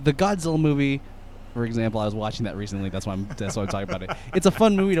 the Godzilla movie, for example, I was watching that recently. That's why I'm talking about it. It's a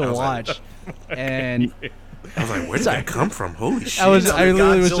fun movie to was like, watch, and I was like, where did that come from? Holy shit! I was- The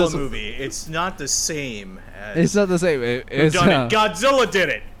literally was Godzilla just- movie. It's not the same as it's not the same. It's done it. Godzilla did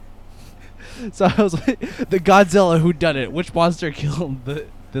it. So I was like, the Godzilla who done it? Which monster killed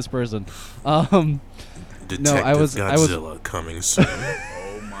this person? Detective no, I was- Godzilla coming soon.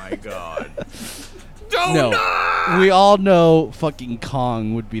 Oh my god. No, we all know fucking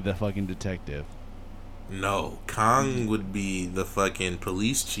Kong would be the fucking detective. No, Kong would be the fucking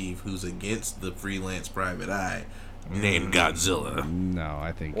police chief who's against the freelance private eye named Godzilla. No,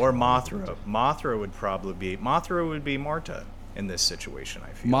 I think Or Mothra. Mothra would be Marta in this situation, I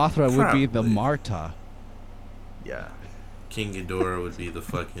feel. Mothra would be the Probably. Marta. Yeah. King Ghidorah would be the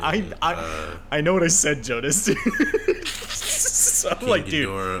fucking. I know what I said, Jonas. So I'm King like, dude,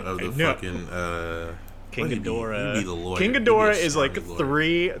 Ghidorah of the no. fucking. King He'd Ghidorah. be the lawyer. King He'd be Ghidorah a is like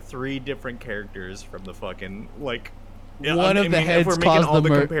smarmy lawyer. three different characters from the fucking like. Yeah, One I of the mean, if heads we're making caused all the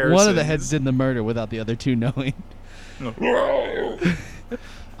murder. One of the comparisons- heads did the murder without the other two knowing.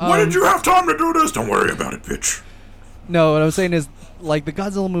 Why did you have time to do this? Don't worry about it, bitch. No, what I'm saying is, like, the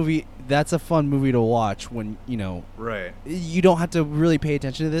Godzilla movie, that's a fun movie to watch when, you know, Right. you don't have to really pay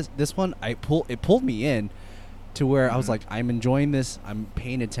attention to this. This one, it pulled me in to where I was like, I'm enjoying this. I'm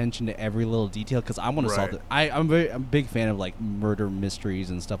paying attention to every little detail because I want to solve it. I'm a big fan of, like, murder mysteries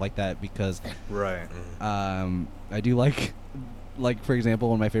and stuff like that because Right. I do like, for example,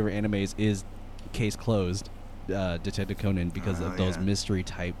 one of my favorite animes is Case Closed. Detective Conan because of those mystery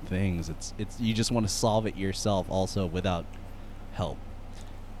type things. It's you just want to solve it yourself also without help,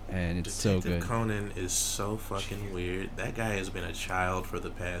 and it's so good. Conan is so fucking weird. That guy has been a child for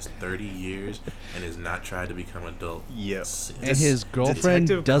the past 30 years and has not tried to become adult. Yep. And his girlfriend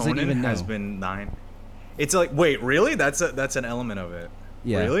Detective doesn't Conan even know. has been 9. It's like, wait, really? That's an element of it.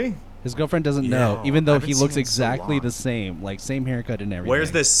 Yeah. Really? His girlfriend doesn't Yeah. know, even though I haven't he looks seen it in so exactly long. the same, like same haircut and everything.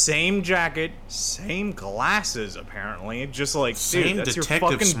 Wears the same jacket, same glasses, apparently. Just like, Same dude, that's your detective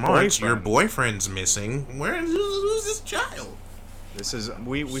fucking smarts. Your boyfriend. boyfriend's missing. Who's this child? This is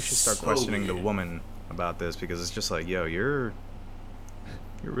we should start So questioning the weird. woman about this because it's just like, yo, you're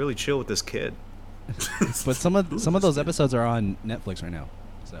really chill with this kid. But some of those episodes are on Netflix right now,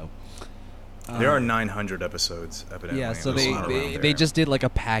 so. There are 900 episodes, evidently. Yeah, so There's a lot around they there. just did like a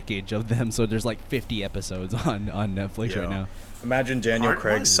package of them, so there's like 50 episodes on Netflix right now. Imagine Daniel Part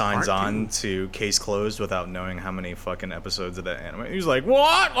Craig one, signs part on to Case Closed without knowing how many fucking episodes of that anime. He's like,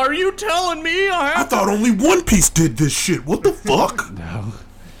 "What are you telling me? I I have thought only One Piece did this shit. What the fuck? No.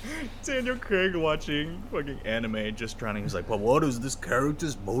 Daniel Craig watching fucking anime, just trying to." He's like, "Well, what is this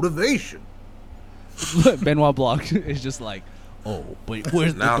character's motivation?" Benoit Blanc is just like, oh, but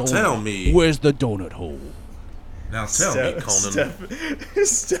where's Now the donut? tell me. Where's the donut hole? Now tell me, Conan,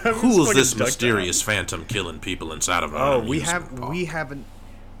 Steph who is fucking this ducked mysterious phantom killing people inside of our Oh, amusement park?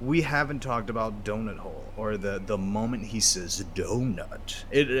 we haven't talked about donut hole or the moment he says donut.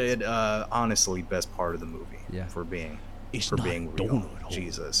 It honestly best part of the movie. Yeah. For being It's for not being a real. donut hole.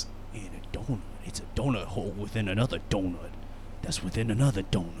 Jesus. In a donut. It's a donut hole within another donut. That's within another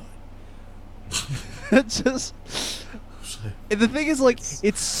donut. It's just. And the thing is, like,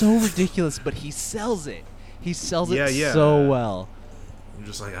 it's so ridiculous, but he sells it. He sells it Yeah. so well. I'm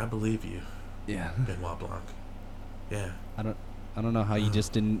just like, I believe you, Yeah. Benoit Blanc. Yeah. I don't know how you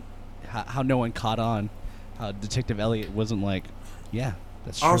just didn't. How no one caught on. How Detective Elliot wasn't like, yeah,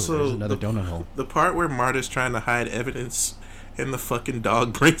 that's true. Also, There's another donut hole. The part where Marta's trying to hide evidence and the fucking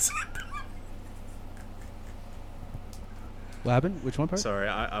dog brings it. What happened? Which one part? Sorry,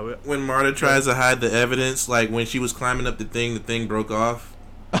 When Marta tries to hide the evidence, like when she was climbing up the thing broke off.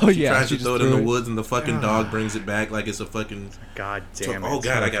 Oh She yeah. tries she to just throw it in threw the woods, and the fucking dog brings it back like it's a fucking. God damn it. Oh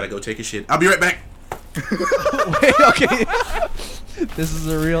god, I gotta go take a shit. I'll be right back. Wait, okay. This is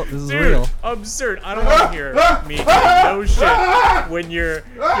real. Dude, real. absurd. I don't want to hear me no shit when your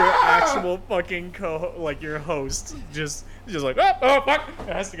actual fucking your host just like, oh fuck,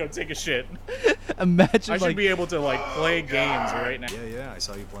 it has to go take a shit. Imagine I should like be able to like play games right now. Yeah, I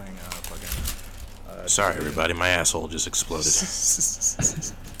saw you playing fucking. Sorry, everybody, my asshole just exploded.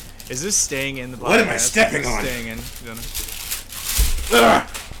 Is this staying in the podcast? What am I stepping Is this on? Staying in. Jonah?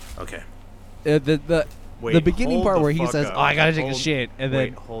 Okay. the Wait, beginning hold part the where he fuck says, up. "Oh, I gotta take a Hold- shit," and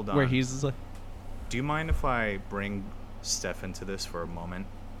wait, then hold where on. he's just like, Do you mind if I bring Steph into this for a moment?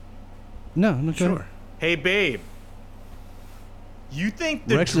 "No, go ahead." Sure. Hey, babe. You think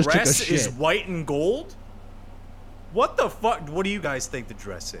the Rex just took a dress is shit. white and gold? What the fuck? What do you guys think the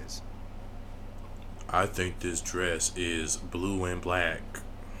dress is? I think this dress is blue and black.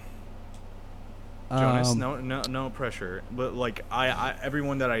 Jonas, Um, no pressure. But like, I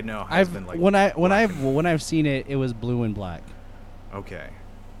everyone that I know has I've been like. when black and- I've seen it, it was blue and black. Okay.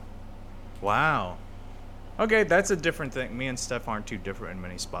 Wow. Okay, that's a different thing. Me and Steph aren't too different in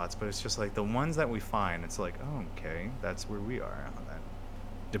many spots, but it's just like the ones that we find, it's like, oh, okay, that's where we are on that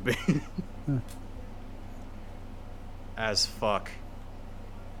debate. As fuck.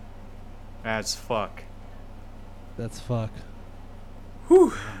 As fuck. That's fuck.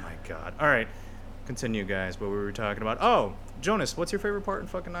 Oh my god. All right, continue, guys. What were we talking about? Oh, Jonas, what's your favorite part in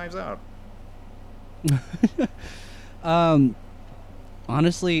fucking Knives Out?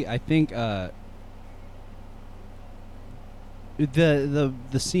 Honestly, I think the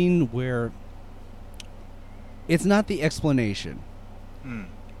scene where it's not the explanation Hmm.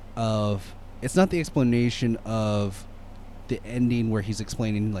 of the ending where he's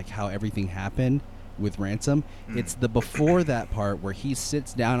explaining like how everything happened with Ransom. It's the before that part where he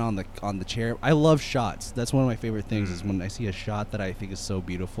sits down on the chair. I love shots. That's one of my favorite things is when I see a shot that I think is so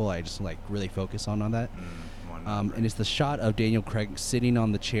beautiful, I just like really focus on that. And it's the shot of Daniel Craig sitting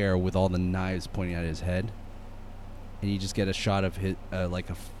on the chair with all the knives pointing at his head, and you just get a shot of his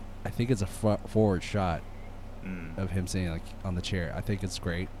I think it's a forward shot of him sitting like on the chair. I think it's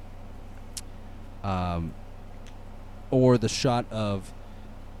great. Or the shot of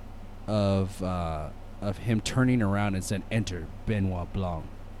him turning around and saying, "Enter Benoit Blanc,"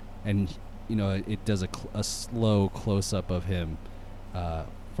 and it does a slow close up of him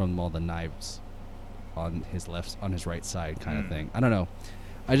from all the knives on his right side, kind of thing. I don't know.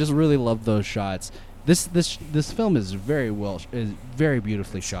 I just really love those shots. This film is very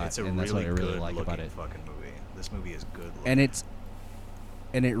beautifully shot, and that's what I really like about it. Fucking movie. This movie is good.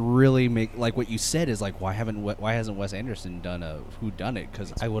 And it really like what you said is like why hasn't Wes Anderson done a whodunit?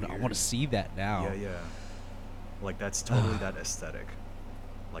 Because I want to see that now. Yeah. Like that's totally that aesthetic.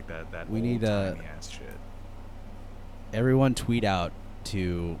 Like that we old need timey ass shit. Everyone tweet out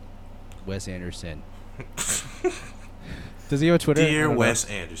to Wes Anderson. Does he have a Twitter? Dear Wes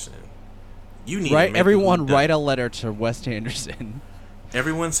Anderson, you need everyone write a letter to Wes Anderson.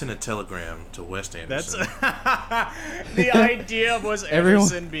 Everyone sent a telegram to Wes Anderson. That's the idea of Wes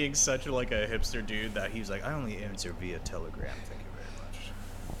Anderson being such a hipster dude that he's like, I only answer via telegram. Thank you very much.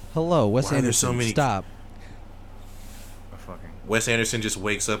 Hello, Wes Why are there Anderson. so many- Stop. Wes Anderson just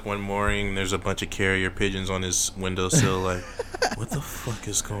wakes up one morning and there's a bunch of carrier pigeons on his windowsill. Like, what the fuck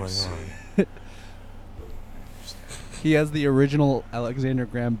is going on? He has the original Alexander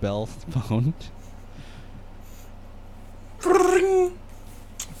Graham Bell phone.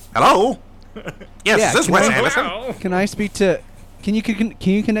 Hello? Yes, Yeah, this is can Wes I- Anderson. Can I speak to? Can you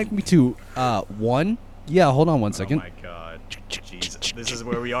connect me to one? Yeah, hold on one Oh second. my god. Jesus. This is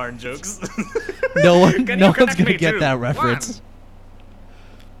where we are in jokes. No one's Can you gonna connect me get to that reference.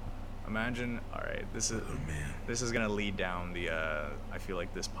 Imagine, all right, this is gonna lead down the I feel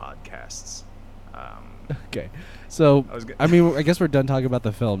like this podcast's Okay, so I was go- I guess we're done talking about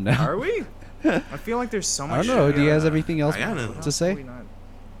the film now. are we? I feel like there's so much I don't know. shit, Do you guys have anything else I don't know. to say? we not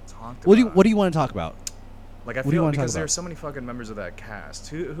talked What about? do you want to talk about? Like I what do you feel wanna talk because about? there's so many fucking members of that cast.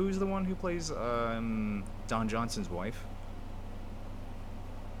 Who's the one who plays Don Johnson's wife?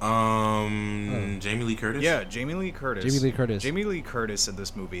 Jamie Lee Curtis? Yeah, Jamie Lee Curtis. Jamie Lee Curtis. Jamie Lee Curtis in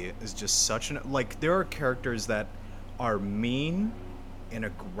this movie is just such an there are characters that are mean and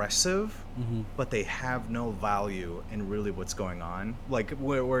aggressive, but they have no value in really what's going on. Like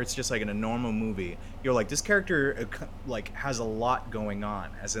where it's just like in a normal movie, you're like this character like has a lot going on,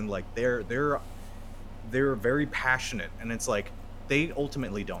 as in like they're very passionate, and it's like they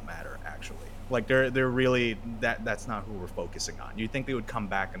ultimately don't matter actually. Like they're really that's not who we're focusing on. You'd think they would come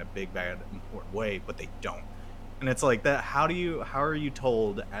back in a big bad important way, but they don't. And it's like that. How are you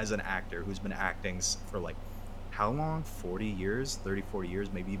told as an actor who's been acting for like how long? 40 years, 30, 40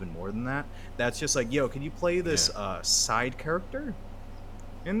 years, maybe even more than that. That's just like, yo, can you play this side character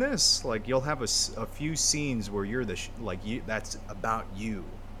in this? Like you'll have a few scenes where you're that's about you,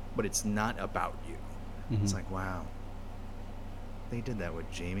 but it's not about you. It's like, wow. They did that with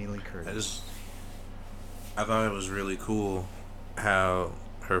Jamie Lee Curtis. I thought it was really cool how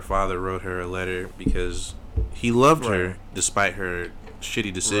her father wrote her a letter because he loved her despite her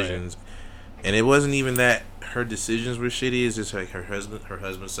shitty decisions. And it wasn't even that her decisions were shitty, it's just like her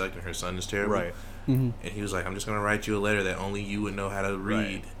husband sucked and her son is terrible. Right. And he was like, I'm just going to write you a letter that only you would know how to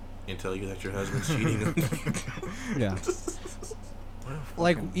read and tell you that your husband's cheating on you. Yeah.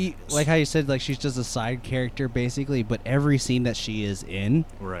 Like how you said, like she's just a side character basically, but every scene that she is in,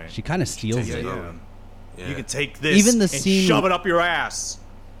 she kind of steals it. Yeah. You can take this Even the and scene- shove it up your ass.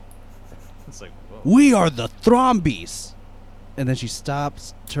 It's like, whoa. We are the Thrombies, and then she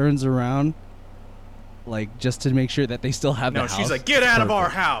stops, turns around, like just to make sure that they still have the No, house. she's like, get out of our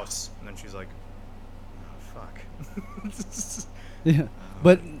Perfect. house. And then she's like, oh, fuck. Yeah,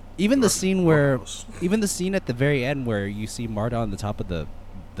 but even the scene where, Gross. even the scene at the very end where you see Marta on the top of the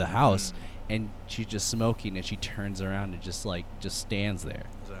house, and she's just smoking, and she turns around and just stands there.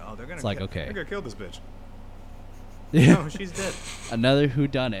 It's like, oh, they're gonna It's like, kill, okay. they're gonna kill this bitch. Yeah, No, she's dead. another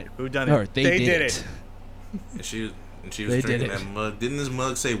whodunit. Whodunit. Or they did it. And she was They did drinking it. that mug. Didn't this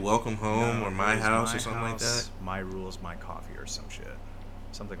mug say "Welcome home" No, or "My it was house" my or something like that? house, My rules, my coffee, or some shit,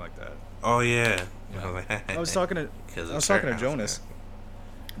 something like that. Oh yeah. I was like, I was talking to 'Cause I was it's talking her to house, Jonas.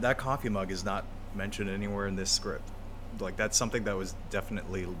 That coffee mug is not mentioned anywhere in this script. Like that's something that was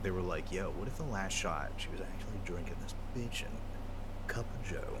definitely they were like, yo, what if the last shot she was actually drinking this bitch and cup of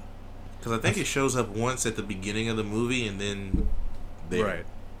Joe? Because I think it shows up once at the beginning of the movie and then there. Right.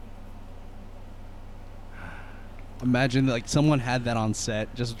 Imagine like someone had that on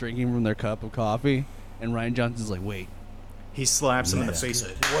set, just drinking from their cup of coffee, and Ryan Johnson's like, "Wait, He slaps him in the That's face.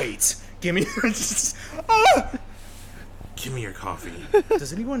 good. Wait, give me. Ah! Give me your coffee.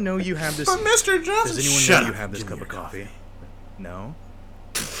 Does anyone know you have this? But Mr. Johnson, Does anyone shut know you up. have this Give me cup of your coffee? No.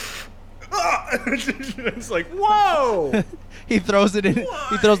 Ah! It's like, whoa! He throws it in.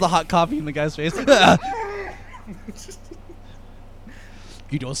 He throws the hot coffee in the guy's face.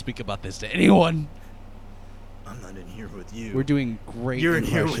 You don't speak about this to anyone. I'm not in here with you. We're doing great You're in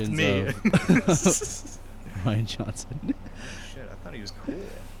here with impressions me. of Ryan Johnson. Shit, I thought he was cool.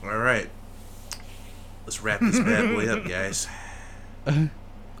 All right. Let's wrap this bad boy up, guys.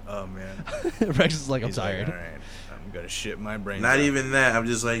 Oh man. Rex is like, I'm He's like, tired. all right, I'm gonna shit my brains Not out. even that. I'm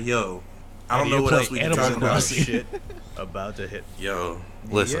just like, yo, I don't How do know you what play else we can Animal talk about. Crossing? Shit about to hit. Yo,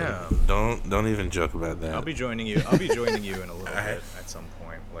 listen, Yeah. don't even joke about that. I'll be joining you. I'll be joining you in a little Alright. bit at some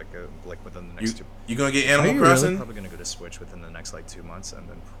point, like within the you, next two. you gonna get Are Animal you really? Crossing? Probably gonna go to Switch within the next like 2 months, and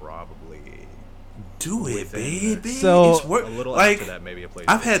then probably Do it, within- baby. So- It's work. a little like, after that, maybe a PlayStation.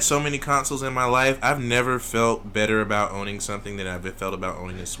 I've had so many consoles in my life. I've never felt better about owning something than I've felt about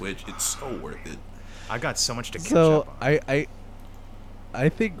owning a Switch. It's so worth it. I got so much to catch So up on. I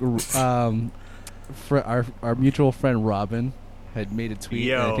think our mutual friend Robin had made a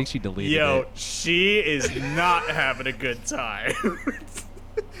tweet. And I think she deleted it. she is not having a good time.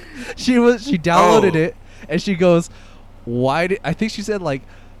 She downloaded Oh. it and she goes, "Why did?" I think she said like,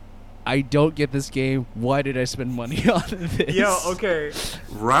 "I don't get this game. Why did I spend money on this?" Yo, okay.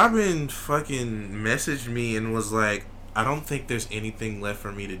 Robin fucking messaged me and was like, I don't think there's anything left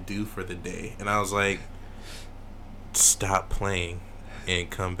for me to do for the day. And I was like, stop playing and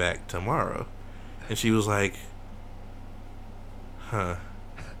come back tomorrow. And she was like, huh,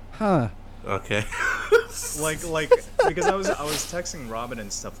 okay. Like because I was texting Robin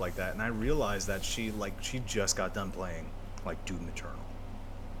and stuff like that, and I realized that she just got done playing like Doom Eternal.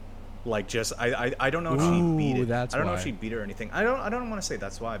 Like just I don't know if Ooh, she beat it. that's I don't know if why. she beat it or anything. I don't want to say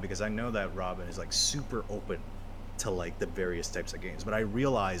that's why, because I know that Robin is like super open to like the various types of games. But I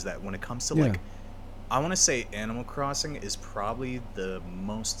realize that when it comes to like, I want to say Animal Crossing is probably the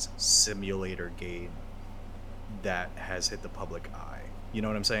most simulator game that has hit the public eye. You know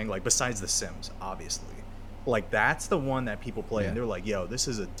what I'm saying? Like besides The Sims, obviously. Like that's the one that people play and they're like, yo, this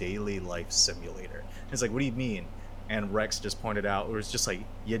is a daily life simulator. And it's like, what do you mean? And Rex just pointed out, it was just like,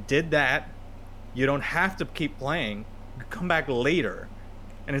 you did that. You don't have to keep playing. You come back later.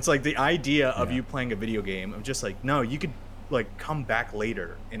 And it's like the idea of you playing a video game of just like, no, you could like come back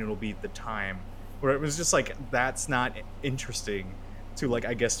later and it'll be the time where it was just like, that's not interesting to like,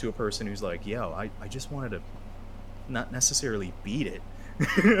 I guess to a person who's like, yo, I just wanted to not necessarily beat it.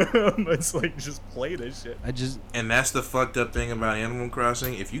 It's like, just play this shit. And that's the fucked up thing about Animal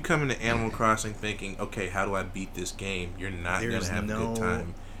Crossing. If you come into Animal Crossing thinking, okay, how do I beat this game? You're not going There's to have a no- good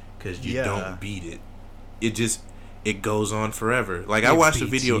time because you Yeah. don't beat it. It goes on forever. Like, I It watched a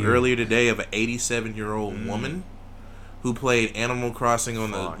beats video you. earlier today of an 87-year-old woman who played Animal Crossing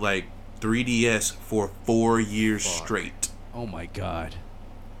on Fuck. the, like, 3DS for 4 years Fuck. straight. Oh my god.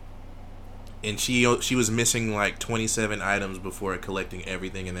 And she was missing, like, 27 items before collecting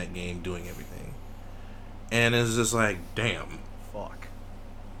everything in that game, doing everything. And it's just like, damn. Fuck.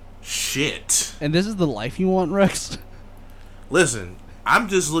 Shit. And this is the life you want, Rex? Listen, I'm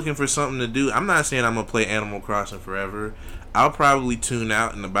just looking for something to do. I'm not saying I'm going to play Animal Crossing forever. I'll probably tune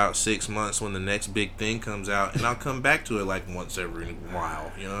out in about 6 months when the next big thing comes out, and I'll come back to it like once every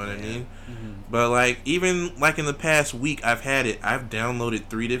while. You know what I mean? But like, even like in the past week, I've downloaded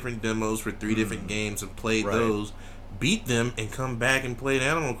 3 different demos for 3 different games and played Right. those, beat them, and come back and played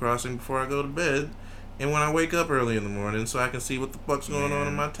Animal Crossing before I go to bed. And when I wake up early in the morning, so I can see what the fuck's going on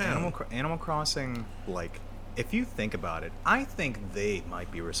in my town. Animal Crossing, like, if you think about it, I think they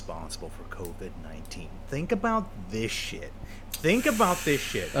might be responsible for COVID-19. Think about this shit. Think about this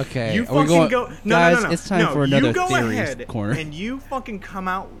shit. Okay, you are we fucking going- go. No, guys, no, no, no. it's time No, for another you go theories ahead corner. and you fucking come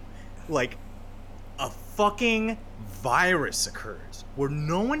out like a fucking virus occurs where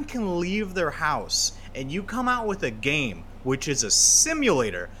no one can leave their house, and you come out with a game which is a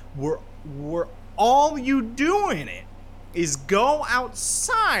simulator where all you do in it is go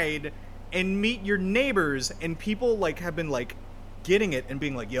outside and meet your neighbors, and people like have been like getting it and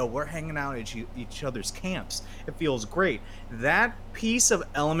being like, yo, we're hanging out at each other's camps. It feels great. That piece of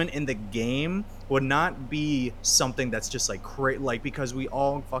element in the game would not be something that's just like like, because we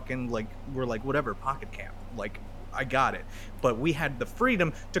all fucking like, we're like, whatever, pocket camp, like, I got it, but we had the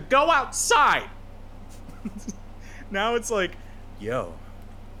freedom to go outside. Now it's like, yo,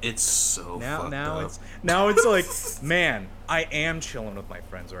 It's so fucked up. Now it's like, man, I am chilling with my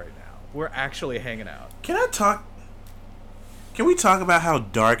friends right now. We're actually hanging out. Can we talk about how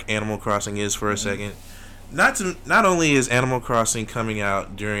dark Animal Crossing is for a second? Not only is Animal Crossing coming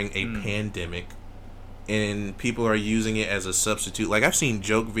out during a pandemic, and people are using it as a substitute. Like, I've seen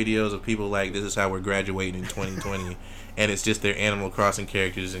joke videos of people like, this is how we're graduating in 2020, and it's just their Animal Crossing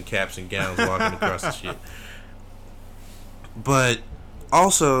characters in caps and gowns walking across the shit. But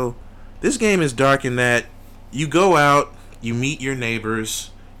also, this game is dark in that you go out, you meet your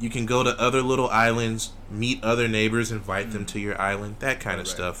neighbors, you can go to other little islands, meet other neighbors, invite them to your island, that kind of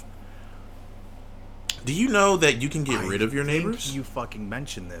stuff. Do you know that you can get rid of your neighbors? You fucking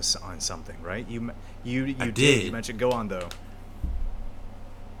mentioned this on something, right? You I did. did. You mentioned. Go on though.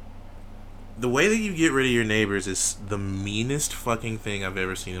 The way that you get rid of your neighbors is the meanest fucking thing I've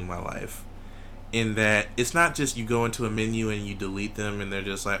ever seen in my life. In that it's not just you go into a menu and you delete them and they're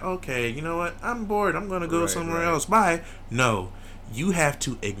just like, okay, you know what? I'm bored. I'm going to go somewhere else. Bye. No, you have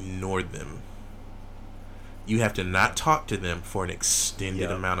to ignore them. You have to not talk to them for an extended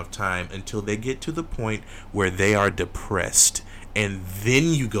amount of time until they get to the point where they are depressed. And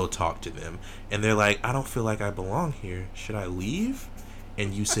then you go talk to them. And they're like, I don't feel like I belong here. Should I leave?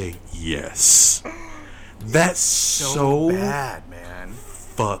 And you say, yes. That's so bad, man.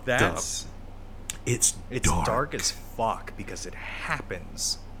 Fucked up. It's dark as fuck because it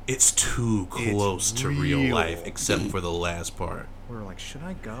happens. It's too close to real life, except for the last part. We're like, should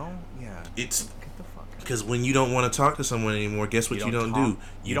I go? Yeah. It's get the fuck out. Because when you don't want to talk to someone anymore, guess what you don't do?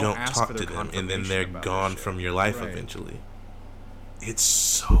 You don't ask talk for to their them, and then they're confirmation about gone this shit. from your life Right. eventually. It's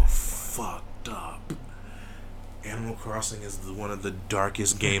so fucked up. Animal Crossing is one of the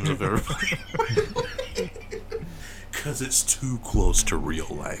darkest games I've ever played. Because it's too close to real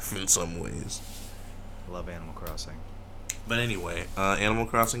life in some ways. Love Animal Crossing. But anyway, Animal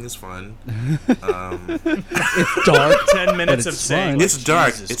Crossing is fun. It's dark. 10 minutes of it's saying fun. It's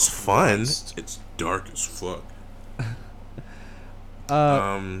dark. Jesus It's Christ. fun. It's dark as fuck.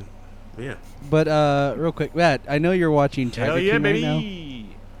 Yeah. But real quick, Matt, I know you're watching Tiger Hell yeah, King baby. right now.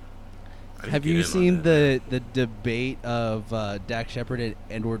 I didn't Have get you in on seen that. the debate of Dax Shepard and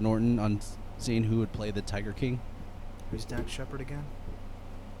Edward Norton on seeing who would play the Tiger King? Who's Dax Shepard again?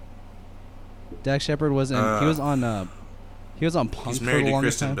 Dax Shepard was in. He was on Punk He's for married the to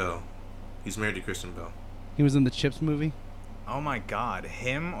longest Kristen time. Bell. He's married to Kristen Bell. He was in the Chips movie. Oh my god,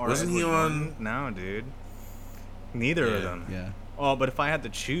 him or Wasn't he Edward on- Norton? No, dude. Neither of Yeah. them. Yeah. Oh, but if I had to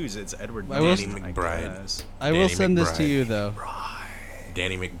choose, it's Edward I will Norton. Danny I McBride. guess. I will Danny send this to McBride. you though.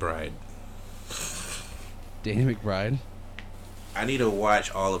 Danny McBride. Danny McBride. I need to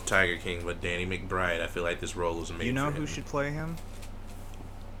watch all of Tiger King, but Danny McBride, I feel like this role was made You know for who him. should play him?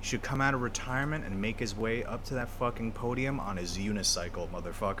 He should come out of retirement and make his way up to that fucking podium on his unicycle,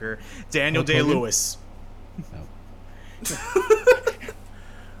 motherfucker. Daniel Hulk Hogan? Day-Lewis.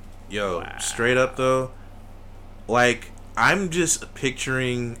 Yo, straight up though, like, I'm just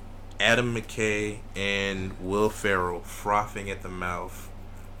picturing Adam McKay and Will Ferrell frothing at the mouth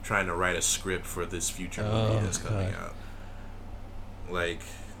trying to write a script for this future movie Oh, that's coming God. out. Like,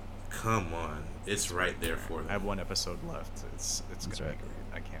 come on. It's right there for I them. have one episode left. It's That's gonna right. be great.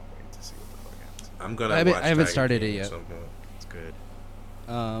 I can't wait to see what the fuck happens. I'm gonna I haven't- watch I haven't Tiger started King it at yet. some point. It's good.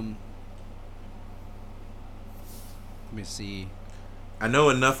 Let me see. I know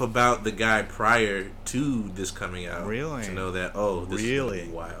enough about the guy prior to this coming out Really? to know that, oh, this is gonna Really?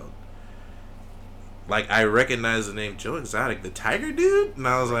 be wild. Like, I recognize the name Joe Exotic, the tiger dude, and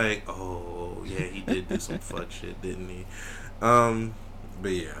I was like, oh, yeah, he did do some fuck shit, didn't he?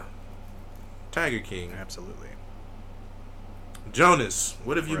 But yeah, Tiger King. Absolutely. Jonas,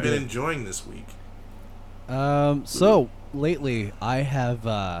 what have you been Right. enjoying this week? So lately I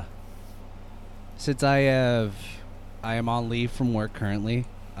have since I am on leave from work currently.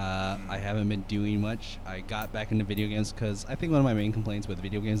 I haven't been doing much. I got back into video games because I think one of my main complaints with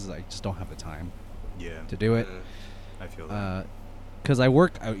video games is I just don't have the time Yeah, to do it. I feel that. Because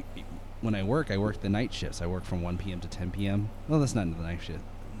when I work the night shifts. I work from 1 p.m. to 10 p.m. Well, that's not the night shift,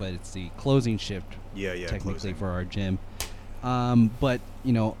 but it's the closing shift yeah, technically closing. for our gym. But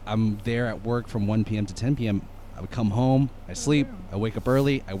you know, I'm there at work from 1 p.m. to 10 p.m. I would come home, I sleep, I wake up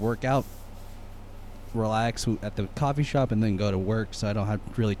early, I work out, relax at the coffee shop, and then go to work. So I don't have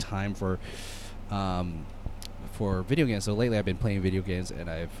really time for video games. So lately, I've been playing video games, and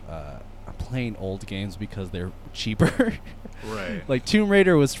I'm playing old games because they're cheaper. Right. Like Tomb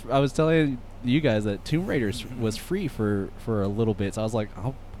Raider was. I was telling you guys that Tomb Raider was free for a little bit. So I was like,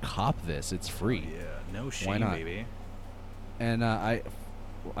 I'll cop this. It's free. Yeah, no shame, Why not? baby. And I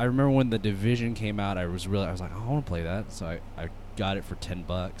remember when The Division came out, I was like, I want to play that. So I got it for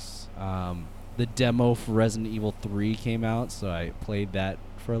 $10. The demo for Resident Evil 3 came out, so I played that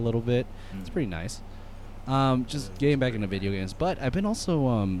for a little bit. It's pretty nice. Just getting back into video games, but I've been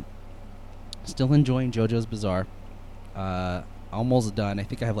also still enjoying JoJo's Bizarre. Almost done. I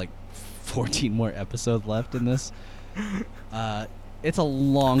think I have like 14 more episodes left in this. It's a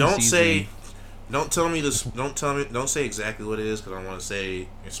long season. Don't tell me this. Don't say exactly what it is, because I want to say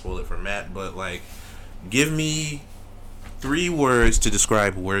and spoil it for Matt. But like, give me 3 words to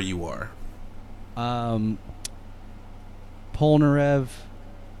describe where you are. Polnareff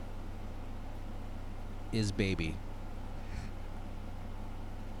is baby.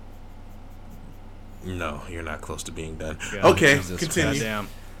 No, you're not close to being done. God, okay, Jesus continue. Goddamn.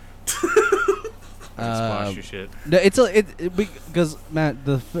 Squash your shit. No, because Matt,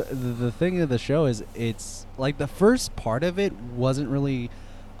 the thing of the show is it's like the first part of it wasn't really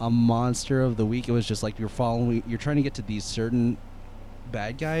a monster of the week. It was just like you're trying to get to these certain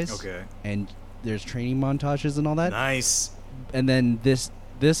bad guys. Okay. And there's training montages and all that. Nice. And then this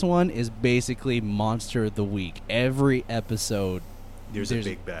one is basically monster of the week. Every episode There's a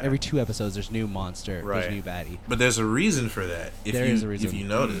big bad. Every 2 episodes there's new monster, Right. there's new baddie. But there's a reason for that. There is a reason. If you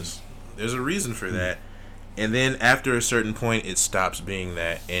notice, there's a reason for that. And then after a certain point, it stops being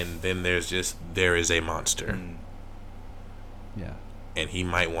that, and then there is a monster, Yeah. and he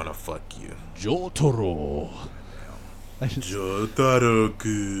might want to fuck you. Jotaro.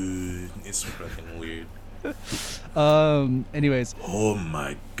 Jotaro-kun. It's fucking weird. Anyways. Oh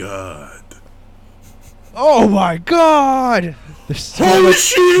my god. Oh my god! There's so Holy much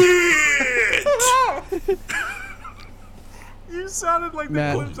shit! You sounded like the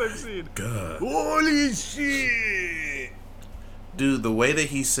Man. clips I've seen. God. Holy shit! Dude, the way that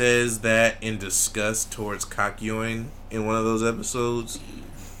he says that in disgust towards Kakyoin in one of those episodes,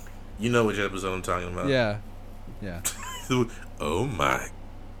 you know which episode I'm talking about. Yeah. Yeah. Oh my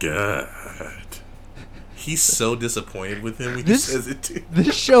god. He's so disappointed with him when This- he says it too.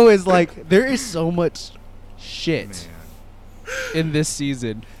 This show is like there is so much shit in this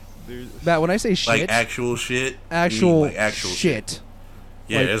season. Matt, when I say shit, Like actual shit? You mean actual, like actual shit.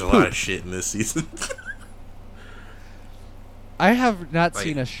 Yeah, Like there's a poop. lot of shit in this season. I have not Like-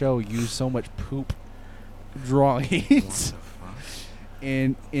 seen a show use so much poop drawings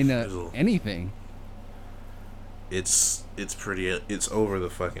in anything. It's over the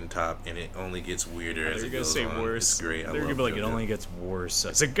fucking top, and it only gets weirder as They're it gonna goes say on. worse. It's great. I They're love gonna be like, it JoJo. only gets worse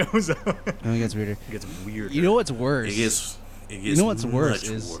as it goes on. It only gets weirder. It gets weirder. You know what's worse? It gets You know what's worse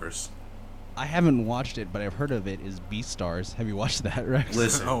much is- worse. I haven't watched it, but I've heard of it. Is Beastars? Have you watched that, Rex?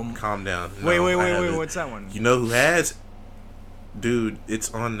 Listen, calm down. Wait, No, I wait. haven't. What's that one? You know who has? Dude,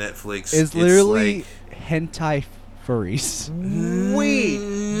 it's on Netflix. It's literally like, hentai furries. Wait.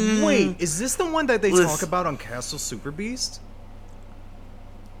 Is this the one that they Listen. talk about on Castle Super Beast?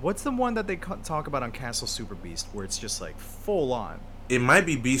 What's the one that they talk about on Castle Super Beast where it's just like full on? it might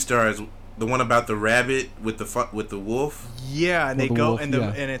be Beastars, the one about the rabbit with the wolf. Yeah, and Oh, they the go wolf, and yeah.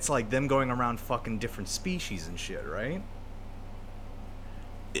 and it's like them going around fucking different species and shit, right?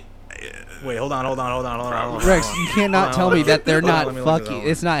 Wait, hold on. Rex, you cannot tell me that they're Hold on, not let me look it fucking. over.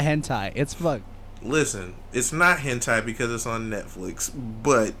 It's not hentai. It's fuck. Listen, it's not hentai because it's on Netflix,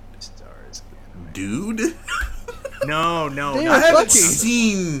 but Stars. dude, No. They I are haven't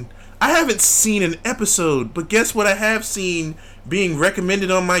fucking- seen an episode, but guess what I have seen being recommended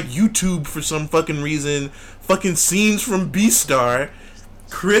on my YouTube for some fucking reason? Fucking scenes from Beastar.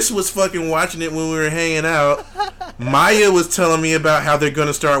 Chris was fucking watching it when we were hanging out. Maya was telling me about how they're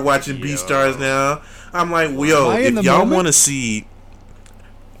gonna start watching Beastars now. I'm like, yo, Maya in if the y'all moment? want to see.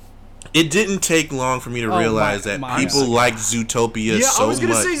 It didn't take long for me to Oh, realize Ma- that Maya. people like Zootopia Yeah, so I was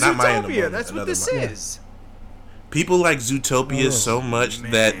gonna much. say Not Maya in the Zootopia. Moment, That's what another this Maya. is. People like Zootopia so much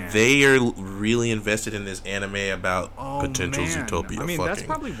man. that they are really invested in this anime about Oh, potential man. Zootopia I mean, fucking. that's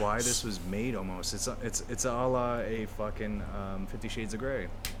probably why this was made. Almost, it's a la a fucking 50 Shades of Grey.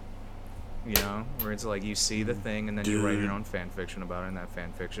 You know, where it's like you see the thing and then you write Dude. your own fan fiction about it, and that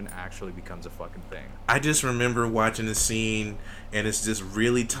fan fiction actually becomes a fucking thing. I just remember watching the scene, and it's this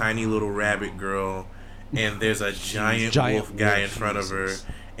really tiny little rabbit girl, and there's a giant wolf guy in front of her,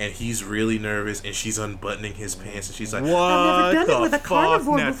 and he's really nervous, and she's unbuttoning his pants, and she's like, What I've never done it with a the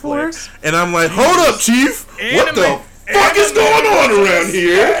carnivore fuck, before. Netflix? and I'm like, hold up, Chief, what the fuck is going on around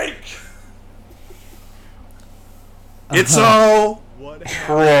here? It's all What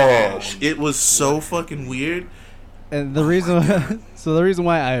trash. It was so fucking weird. And the reason, so the reason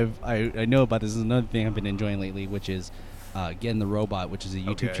why I know about this is another thing I've been enjoying lately, which is Getting the Robot, which is a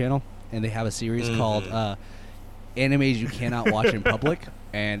YouTube Okay. channel, and they have a series called Animes You Cannot Watch in Public,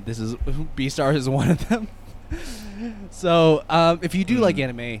 and this is Beastars is one of them. So, if you do like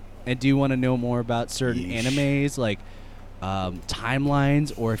anime and do want to know more about certain Yeesh. animes, like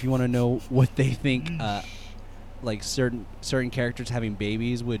timelines, or if you want to know what they think, like certain characters having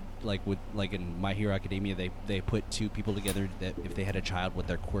babies would like in My Hero Academia, they put two people together that if they had a child, what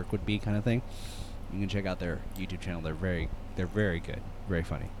their quirk would be, kind of thing. You can check out their YouTube channel. They're very good, very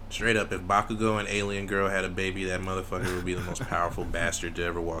funny. Straight up, if Bakugo and Alien Girl had a baby, that motherfucker would be the most powerful bastard to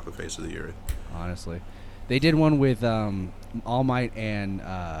ever walk the face of the earth. Honestly, they did one with All Might and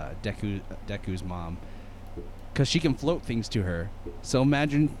Deku's mom, because she can float things to her. So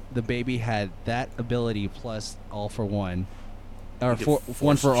imagine the baby had that ability plus All for One, or could for force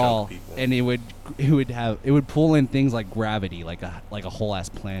One for choke All, people. and it would pull in things like gravity, like a whole ass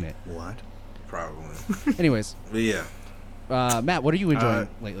planet. What? Probably. Anyways, But yeah. Matt, what are you enjoying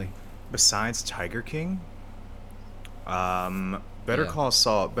lately? Besides Tiger King, Better Yeah. Call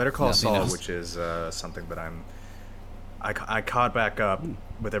Saul. Better Call Nothing Saul, else. which is something that I caught back up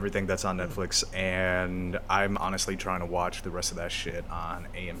with everything that's on Netflix, and I'm honestly trying to watch the rest of that shit on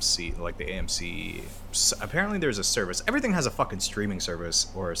AMC, like the AMC. Apparently, there's a service. Everything has a fucking streaming service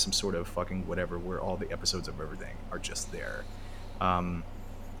or some sort of fucking whatever, where all the episodes of everything are just there.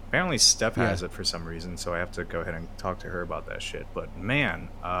 Apparently, Steph has Yeah. it for some reason, so I have to go ahead and talk to her about that shit. But man,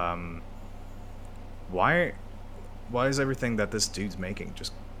 why is everything that this dude's making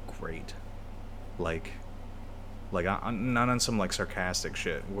just great? Like not on some like sarcastic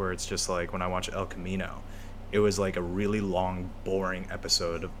shit where it's just like when I watch El Camino, it was like a really long, boring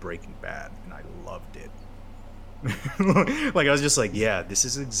episode of Breaking Bad, and I loved it. Like I was just like, yeah, this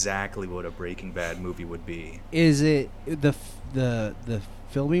is exactly what a Breaking Bad movie would be. Is it the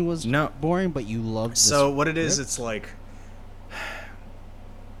filming was No. boring, but you loved? So what it is, script? it's like,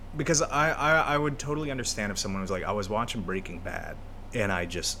 because I would totally understand if someone was like, I was watching Breaking Bad and I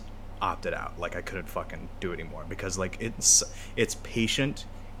just opted out, like I couldn't fucking do it anymore, because like it's patient,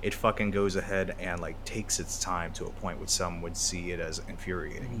 it fucking goes ahead and like takes its time to a point which some would see it as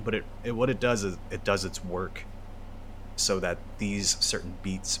infuriating, but it what it does is it does its work so that these certain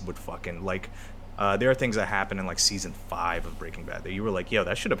beats would fucking like there are things that happen in like season 5 of Breaking Bad that you were like, yo,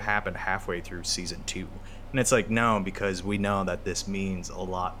 that should have happened halfway through season 2. And it's like, no, because we know that this means a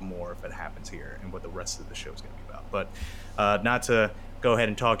lot more if it happens here and what the rest of the show is going to be about. But not to go ahead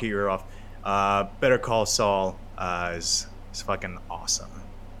and talk your ear off, Better Call Saul is fucking awesome.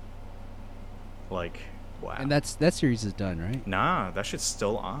 Like, wow. And that series is done, right? Nah, that shit's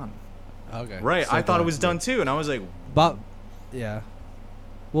still on. Okay. Right, So I thought it done. was done too, and I was like, Bob, yeah.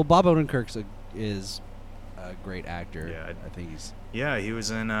 Well, Bob Odenkirk is a great actor. Yeah, I think he's. yeah, he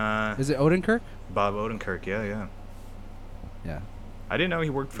was in Is it Odenkirk? Bob Odenkirk, yeah. Yeah. I didn't know he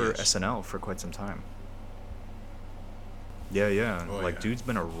worked for Yes. SNL for quite some time. Yeah. Oh, like, yeah. dude's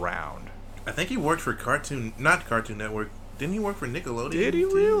been around. I think he worked for not Cartoon Network. Didn't he work for Nickelodeon? Did he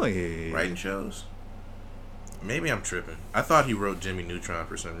too? really? Writing shows? Maybe I'm tripping. I thought he wrote Jimmy Neutron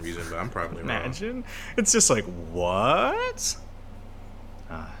for some reason, but I'm probably wrong. Imagine. It's just like, what?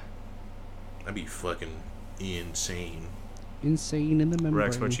 That'd be fucking insane. Insane in the membrane.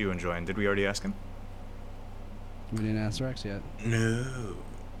 Rex, what you enjoying? Did we already ask him? We didn't ask Rex yet. No.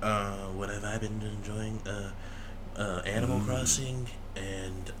 What have I been enjoying? Animal Crossing,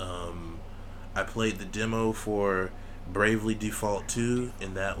 and I played the demo for Bravely Default 2,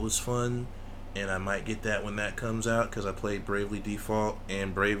 and that was fun. And I might get that when that comes out, because I played Bravely Default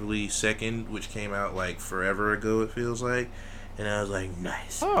and Bravely Second, which came out like forever ago, it feels like. And I was like,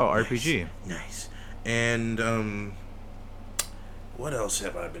 nice. Oh, nice, RPG. Nice. And what else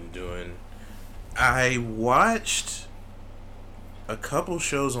have I been doing? I watched a couple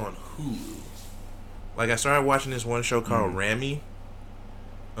shows on Hulu. Like, I started watching this one show called Rami.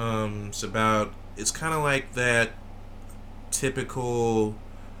 It's kind of like that typical,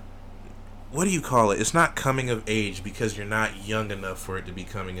 what do you call it? It's not coming of age, because you're not young enough for it to be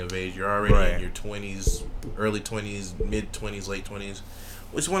coming of age. You're already Right. in your 20s, early 20s, mid 20s, late 20s.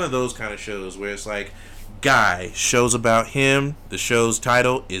 It's one of those kind of shows where it's like, guy, shows about him, the show's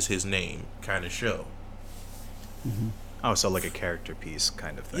title is his name kind of show. Oh, so like a character piece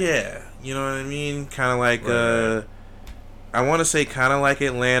kind of thing. Yeah, you know what I mean? Kind of like, Right. I want to say kind of like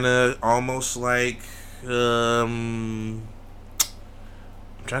Atlanta, almost like, I'm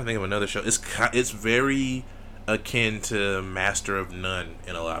trying to think of another show. It's very akin to Master of None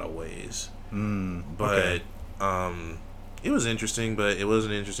in a lot of ways. But, okay. it was interesting, but it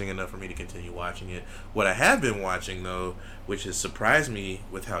wasn't interesting enough for me to continue watching it. What I have been watching, though, which has surprised me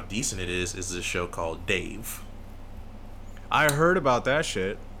with how decent it is this show called Dave. I heard about that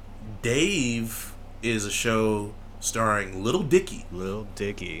shit. Dave is a show starring Little Dicky. Lil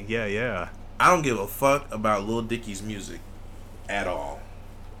Dicky. Yeah. I don't give a fuck about Lil Dicky's music at all.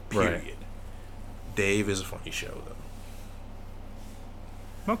 Period. Right. Dave is a funny show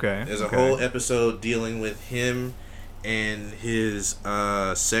though. Okay. There's a whole episode dealing with him and his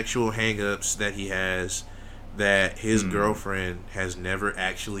sexual hang-ups that he has, that his girlfriend has never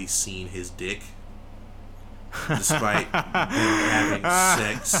actually seen his dick, despite them having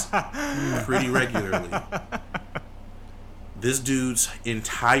sex pretty regularly. This dude's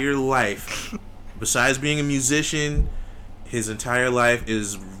entire life, besides being a musician, his entire life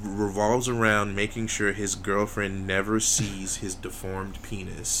revolves around making sure his girlfriend never sees his deformed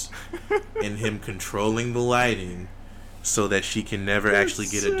penis, and him controlling the lighting so that she can never actually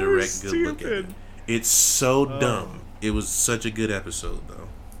get a direct good look at it. It's so dumb. It was such a good episode though.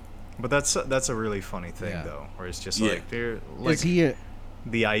 But that's a really funny thing though, where it's just like they're like Is he?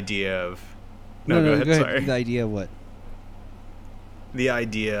 the idea of No, go ahead. Sorry. The idea of what? The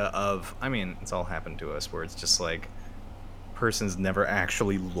idea of, I mean, it's all happened to us where it's just like person's never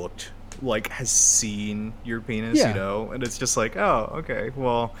actually looked, like has seen your penis, Yeah. you know, and it's just like, oh, okay,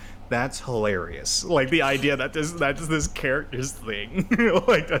 well, that's hilarious. Like the idea that that's this character's thing,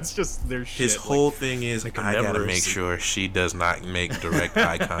 like that's just their shit. His whole thing is, can I gotta never make see- sure she does not make direct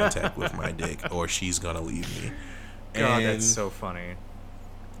eye contact with my dick, or she's gonna leave me. God, And that's so funny.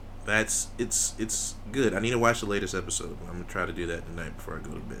 it's good. I need to watch the latest episode. I'm gonna try to do that tonight before I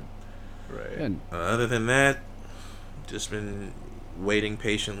go to bed. Right. And Other than that, just been waiting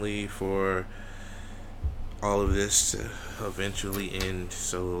patiently for all of this to eventually end,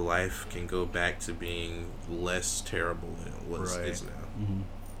 so life can go back to being less terrible than it was Right. is now.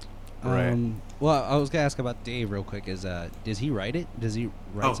 Right. Well, I was gonna ask about Dave real quick. Does he write it? Does he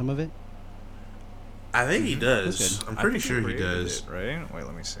write Oh. some of it? I think he does. That's I'm I pretty think sure he created does. it, right? Wait,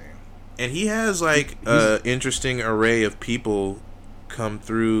 let me see. And he has like interesting array of people come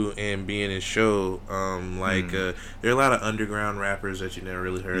through and be in his show. There are a lot of underground rappers that you never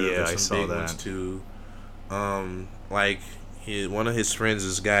really heard of. Yeah, There's I some saw big that. ones too. One of his friends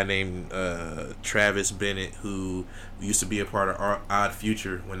is a guy named Travis Bennett, who used to be a part of Odd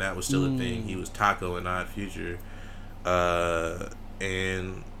Future when that was still a thing. He was Taco in Odd Future.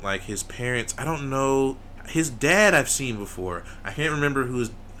 And like his parents, I don't know. His dad I've seen before. I can't remember who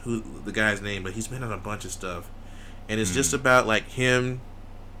the guy's name, but he's been on a bunch of stuff. And it's just about like him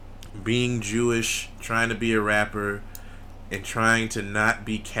being Jewish, trying to be a rapper, and trying to not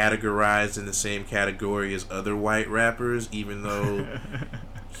be categorized in the same category as other white rappers, even though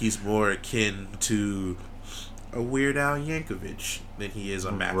he's more akin to a Weird Al Yankovic than he is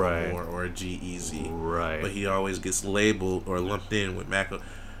a Macklemore or a G-Eazy. Right. But he always gets labeled or lumped in with Macklemore.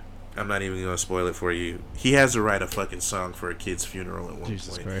 I'm not even going to spoil it for you. He has to write a fucking song for a kid's funeral at one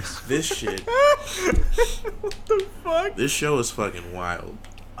Jesus point. Christ. This shit, What the fuck? this show is fucking wild.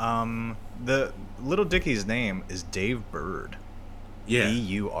 The Little Dicky's name is Dave Bird. Yeah.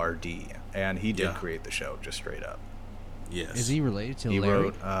 B-U-R-D. And he did Yeah. create the show, just straight up. Yes. Is he related to He Larry?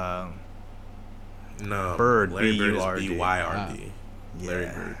 wrote, No. Bird, Larry Bird B-U-R-D. is B-Y-R-D. Larry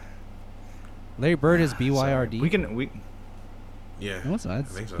Yeah. Bird. Larry Bird is B-Y-R-D. Yeah. No, it's not. I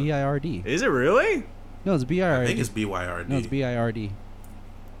It's think so. B-I-R-D. Is it really? No, it's B-I-R-D. I think it's B-Y-R-D. No, it's B-I-R-D.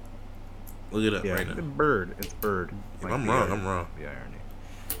 Look it up Yeah, right now. Bird. It's Bird. If I'm wrong, B-I-R-D. I'm wrong. B-I-R-D.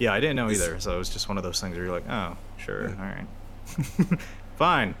 Yeah, I didn't know It's- either, so it was just one of those things where you're like, oh, sure, all right.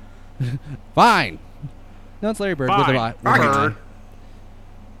 Fine. Fine. No, it's Larry Bird. With a Fine. lot. With an I. Bird.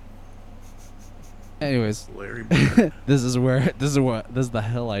 Anyways, Larry Bird. this is the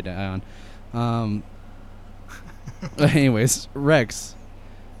hill I die on. Anyways, Rex,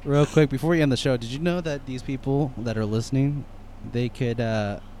 real quick before we end the show, did you know that these people that are listening, they could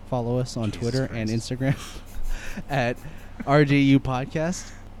follow us on Jesus Twitter and Christ. Instagram at RJU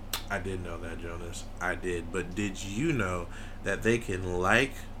Podcast? I did know that, Jonas. I did. But did you know that they can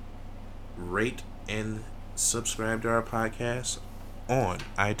like, rate, and subscribe to our podcast on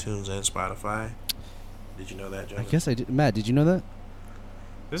iTunes and Spotify? Did you know that, I Jonas? guess I did. Matt, did you know that?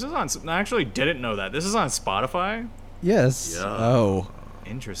 This is on. I actually didn't know that. This is on Spotify. Yes. Yeah. Oh.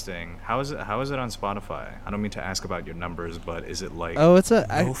 Interesting. How is it on Spotify? I don't mean to ask about your numbers, but is it like? Oh, it's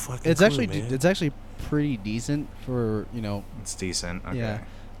No fucking it's clue, actually man. it's actually pretty decent for It's decent. Okay. Yeah.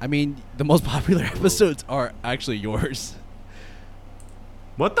 I mean, the most popular episodes are actually yours.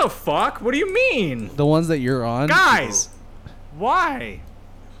 What the fuck? What do you mean, The ones that you're on. guys? Why?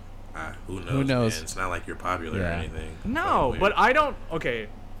 Who knows? Who knows? Man? It's not like you're popular or Yeah. anything. No, Fucking but weird. I don't. Okay.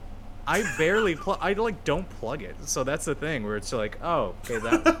 I barely plug. I like don't plug it. So that's the thing where it's like, oh, okay,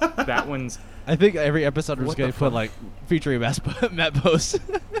 that one's. I think every episode we're just What the gonna put fuck? like featuring Matt Post.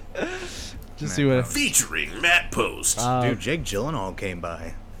 Just see what. Featuring Matt Post. Dude, Jake Gyllenhaal came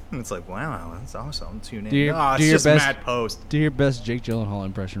by. And it's like, wow, that's awesome. Tune in. Do your- No, do it's your just best- Matt Post. Do your best Jake Gyllenhaal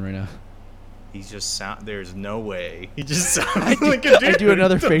impression right now. He's just sound. There's no way. He just sounds like a dude. I do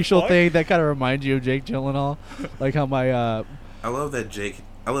another The facial fuck? thing that kind of reminds you of Jake Gyllenhaal, like how my I love that Jake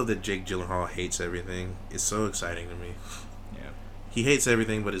Gyllenhaal hates everything. It's so exciting to me. Yeah. He hates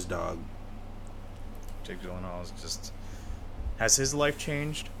everything but his dog. Jake Gyllenhaal is just. Has his life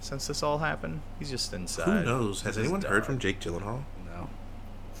changed since this all happened? He's just inside. Who knows? Has with his anyone heard dog. from Jake Gyllenhaal? no.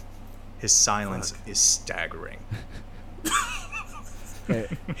 His silence is staggering. Hey,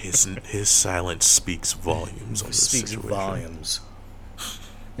 His silence speaks volumes on this situation. volumes.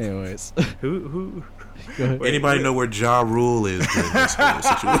 anyways, Who? go ahead. Anybody know where Ja Rule is during this whole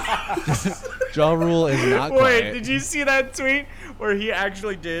situation? Ja Rule is not Wait, quiet. did you see that tweet where he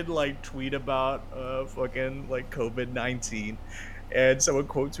actually did like tweet about fucking like COVID-19, and someone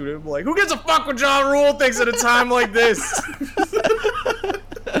quote tweeted him like, "Who gives a fuck what Ja Rule thinks at a time like this?"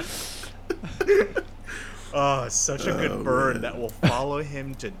 Oh, such a good burn man. that will follow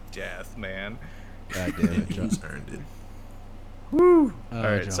him to death, man. God damn it, Ja. He's earned it. Woo! Oh, All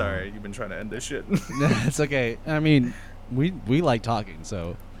right, Ja. sorry, you've been trying to end this shit. It's okay. I mean, we like talking,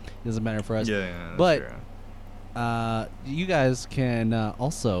 so it doesn't matter for us. yeah, that's But true. you guys can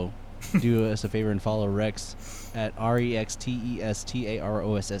also do us a favor and follow Rex at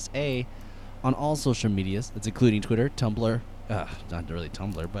REXTESTAROSSA on all social medias. That's including Twitter, Tumblr. Not really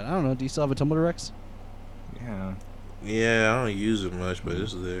Tumblr, but I don't know. Do you still have a Tumblr, Rex? Yeah. Yeah, I don't use it much, but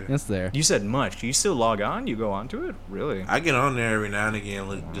it's there. It's there. You said much. Do you still log on? You go onto it? Really? I get on there every now and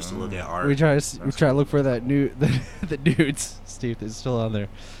again just to look at art. We try to look for that new the nudes. Steve is still on there.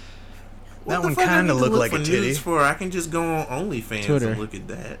 What That the one fuck I kinda need to looked look like a for titty. nudes For I can just go on OnlyFans Twitter. and look at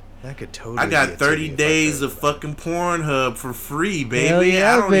that. That could totally. I be got a 30 titty if I days could, of fucking Pornhub for free, baby. Hell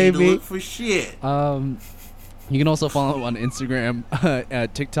yeah, I don't need baby. to look for shit. You can also follow on Instagram,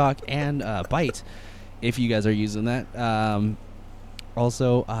 TikTok, and Byte if you guys are using that.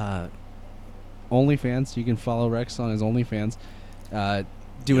 Also, OnlyFans. You can follow Rex on his OnlyFans. Doing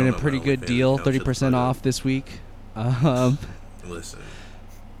a don't know pretty my good OnlyFans deal, account, shut the 30% fuck off up. this week. Listen,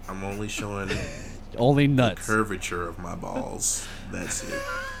 I'm only showing Only the nuts. curvature of my balls. That's it.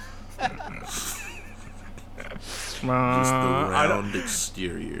 Just the round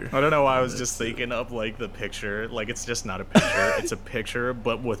exterior. I don't know why I was just thinking of like the picture. Like it's just not a picture. It's a picture,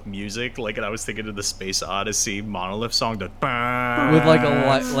 but with music. Like, and I was thinking of the Space Odyssey Monolith song. The With like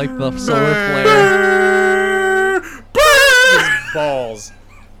like the solar flare. his balls.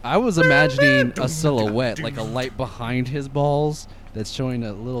 I was imagining a silhouette, like a light behind his balls that's showing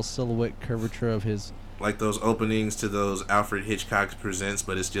a little silhouette curvature of his. Like those openings to those Alfred Hitchcock Presents,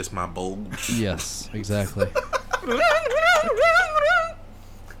 but it's just my bulge. Yes, exactly.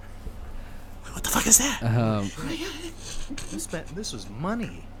 What the fuck is that? This was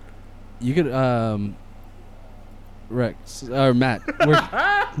money. You could Rex or Matt.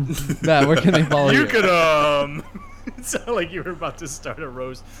 Matt, where can they follow you? You could It sounded like you were about to start a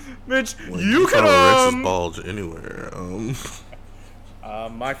roast, Mitch. Well, you could follow Rex's bulge anywhere.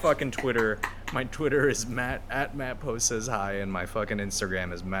 My fucking Twitter. My Twitter is Matt at Matt Post says hi, and my fucking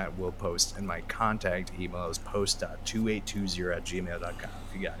Instagram is Matt Will Post, and my contact email is post.2820@gmail.com.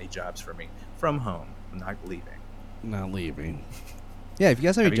 If you got any jobs for me from home, I'm not leaving. Not leaving. Yeah, if you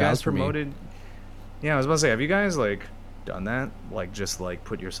guys have Have any you guys jobs for me, promoted? Yeah, I was about to say, have you guys like done that? Like just like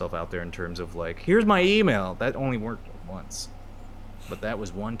put yourself out there in terms of like, here's my email. That only worked once, but that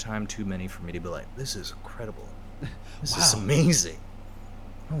was one time too many for me to be like, this is incredible. This is amazing.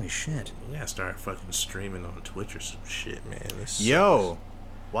 Holy shit. We gotta start fucking streaming on Twitch or some shit, man. This Yo,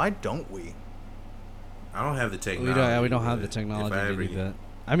 why don't we? I don't have the technology. we don't have the but technology if I to ever do that.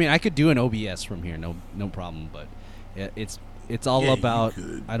 I mean, I could do an OBS from here, no problem. But it's all Yeah, you about.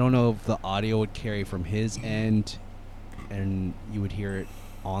 could. I don't know if the audio would carry from his end, and you would hear it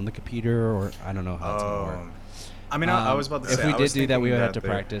on the computer, or I don't know how it's gonna work. I mean, I was about to say, if we I did was do that, we would thinking have to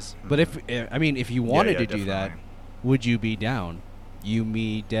there- practice. But if you wanted yeah, to do that, definitely. would you be down? You,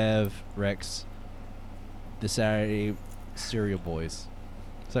 me, Dev, Rex, the Saturday Cereal Boys,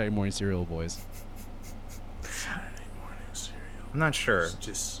 Saturday morning Cereal Boys. Saturday morning cereal. I'm not sure. It's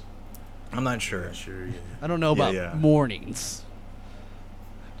just I'm not sure. sure. Yeah. I don't know about yeah. mornings.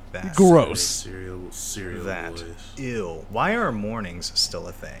 That. Gross. Cereal That. boys. Ew. Why are mornings still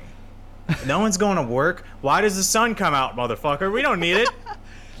a thing? No one's going to work. Why does the sun come out, motherfucker? We don't need it.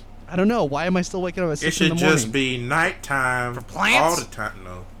 I don't know. Why am I still waking up at It 6 in the should morning? just be nighttime for plants? all the time.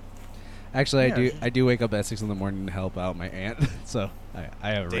 No. Actually, Yeah. I do wake up at 6 in the morning to help out my aunt, so I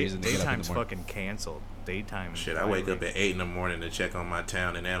have a reason to get up in Daytime's the morning. fucking canceled. Daytime. Shit, I wake up at 8 in the morning to check on my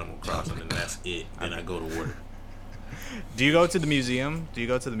town in Animal Crossing, and that's it. Then I go to work. Do you go to the museum? Do you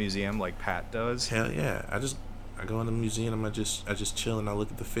go to the museum like Pat does? Hell yeah! I go in the museum and I just chill and I look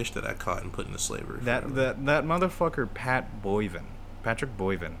at the fish that I caught and put into slavery. That motherfucker Patrick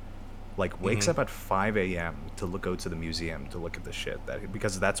Boyven, like wakes up at 5 a.m. to go to the museum to look at the shit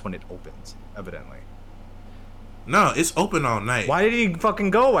because that's when it opens, evidently. No, it's open all night. Why did he fucking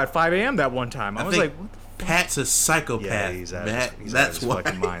go at 5 a.m. that one time? I was think like, what the fuck? Pat's a psychopath. Yeah, he's out of That's his why.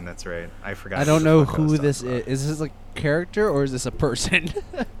 fucking mind. That's right. I forgot. I don't what know the fuck I was who talking this about. is. Is this a character or is this a person?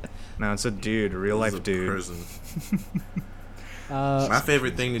 No, it's a dude, real This is life a dude. person. My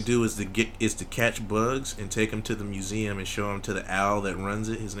favorite thing to do is to catch bugs and take them to the museum and show them to the owl that runs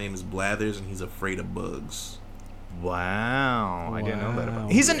it. His name is Blathers and he's afraid of bugs. Wow, I didn't know that about Wow.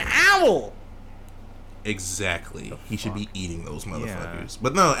 him. He's an owl. Exactly. He should be eating those motherfuckers. Yeah.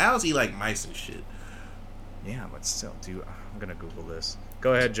 But no, owls eat like mice and shit. Yeah, but still, dude, I'm gonna Google this.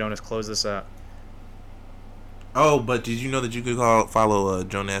 Go ahead, Jonas. Close this up. Oh, but did you know that you could follow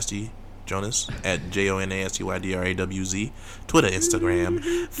Jonas at JONASTYDRAWZ, Twitter, Instagram,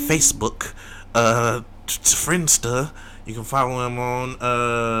 Facebook, Friendster. You can follow him on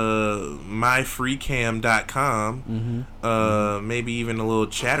myfreecam.com. Maybe even a little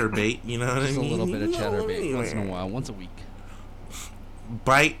chatterbait. You know what I Just a mean? little bit of chatterbait once in a while, once a week.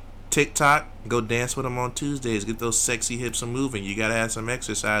 Bite TikTok. Go dance with them on Tuesdays. Get those sexy hips a moving. You gotta have some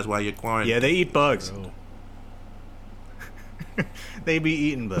exercise while you're quarantined. Yeah, they eat bugs. They be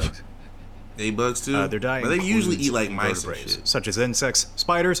eating bugs. They eat bugs too. Their diet but they usually includes eat like mice and invertebrates, shit. such as insects,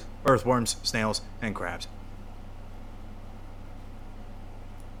 spiders, earthworms, snails, and crabs.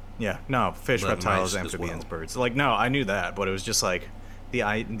 Yeah, no, fish, But reptiles, mice as amphibians, well. birds. Like, no, I knew that, but it was just like the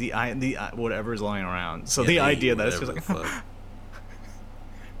whatever's lying around. So Yeah, the they idea eat that it's just whatever like, the fuck.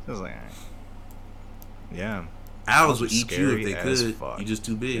 I was like, yeah, Owls would are eat you if scary they as could. fuck. You're just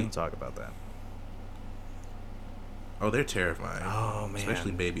too we big. don't talk about that. Oh, they're terrifying. Oh, man.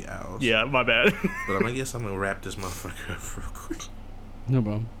 Especially baby owls. Yeah, my bad. But I guess I'm gonna wrap this motherfucker up real quick. No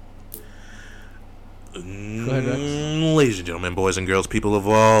problem. ahead, Rex. Ladies and gentlemen, boys and girls, people of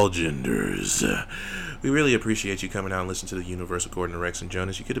all genders, we really appreciate you coming out and listening to the Universe according to Rex and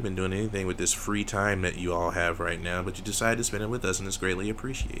Jonas. You could have been doing anything with this free time that you all have right now, but you decided to spend it with us, and it's greatly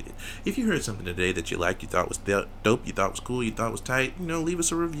appreciated. If you heard something today that you liked, you thought was dope, you thought was cool, you thought was tight, leave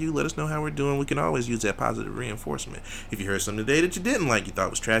us a review. Let us know how we're doing. We can always use that positive reinforcement. If you heard something today that you didn't like, you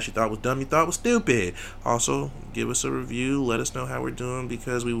thought was trash, you thought was dumb, you thought was stupid, also give us a review. Let us know how we're doing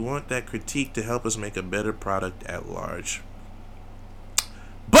because we want that critique to help us make a better product at large.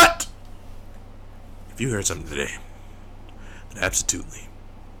 But if you heard something today that absolutely,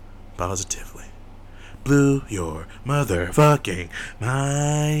 positively blew your motherfucking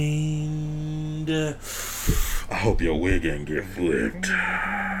mind, I hope your wig ain't get flicked.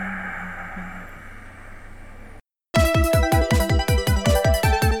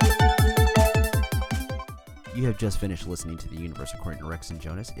 You have just finished listening to The Universe According to Rex and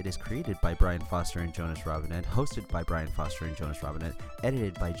Jonas. It is created by Brian Foster and Jonas Robinette, hosted by Brian Foster and Jonas Robinette,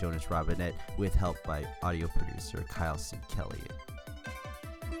 edited by Jonas Robinette, with help by audio producer Kyle C. Kelly.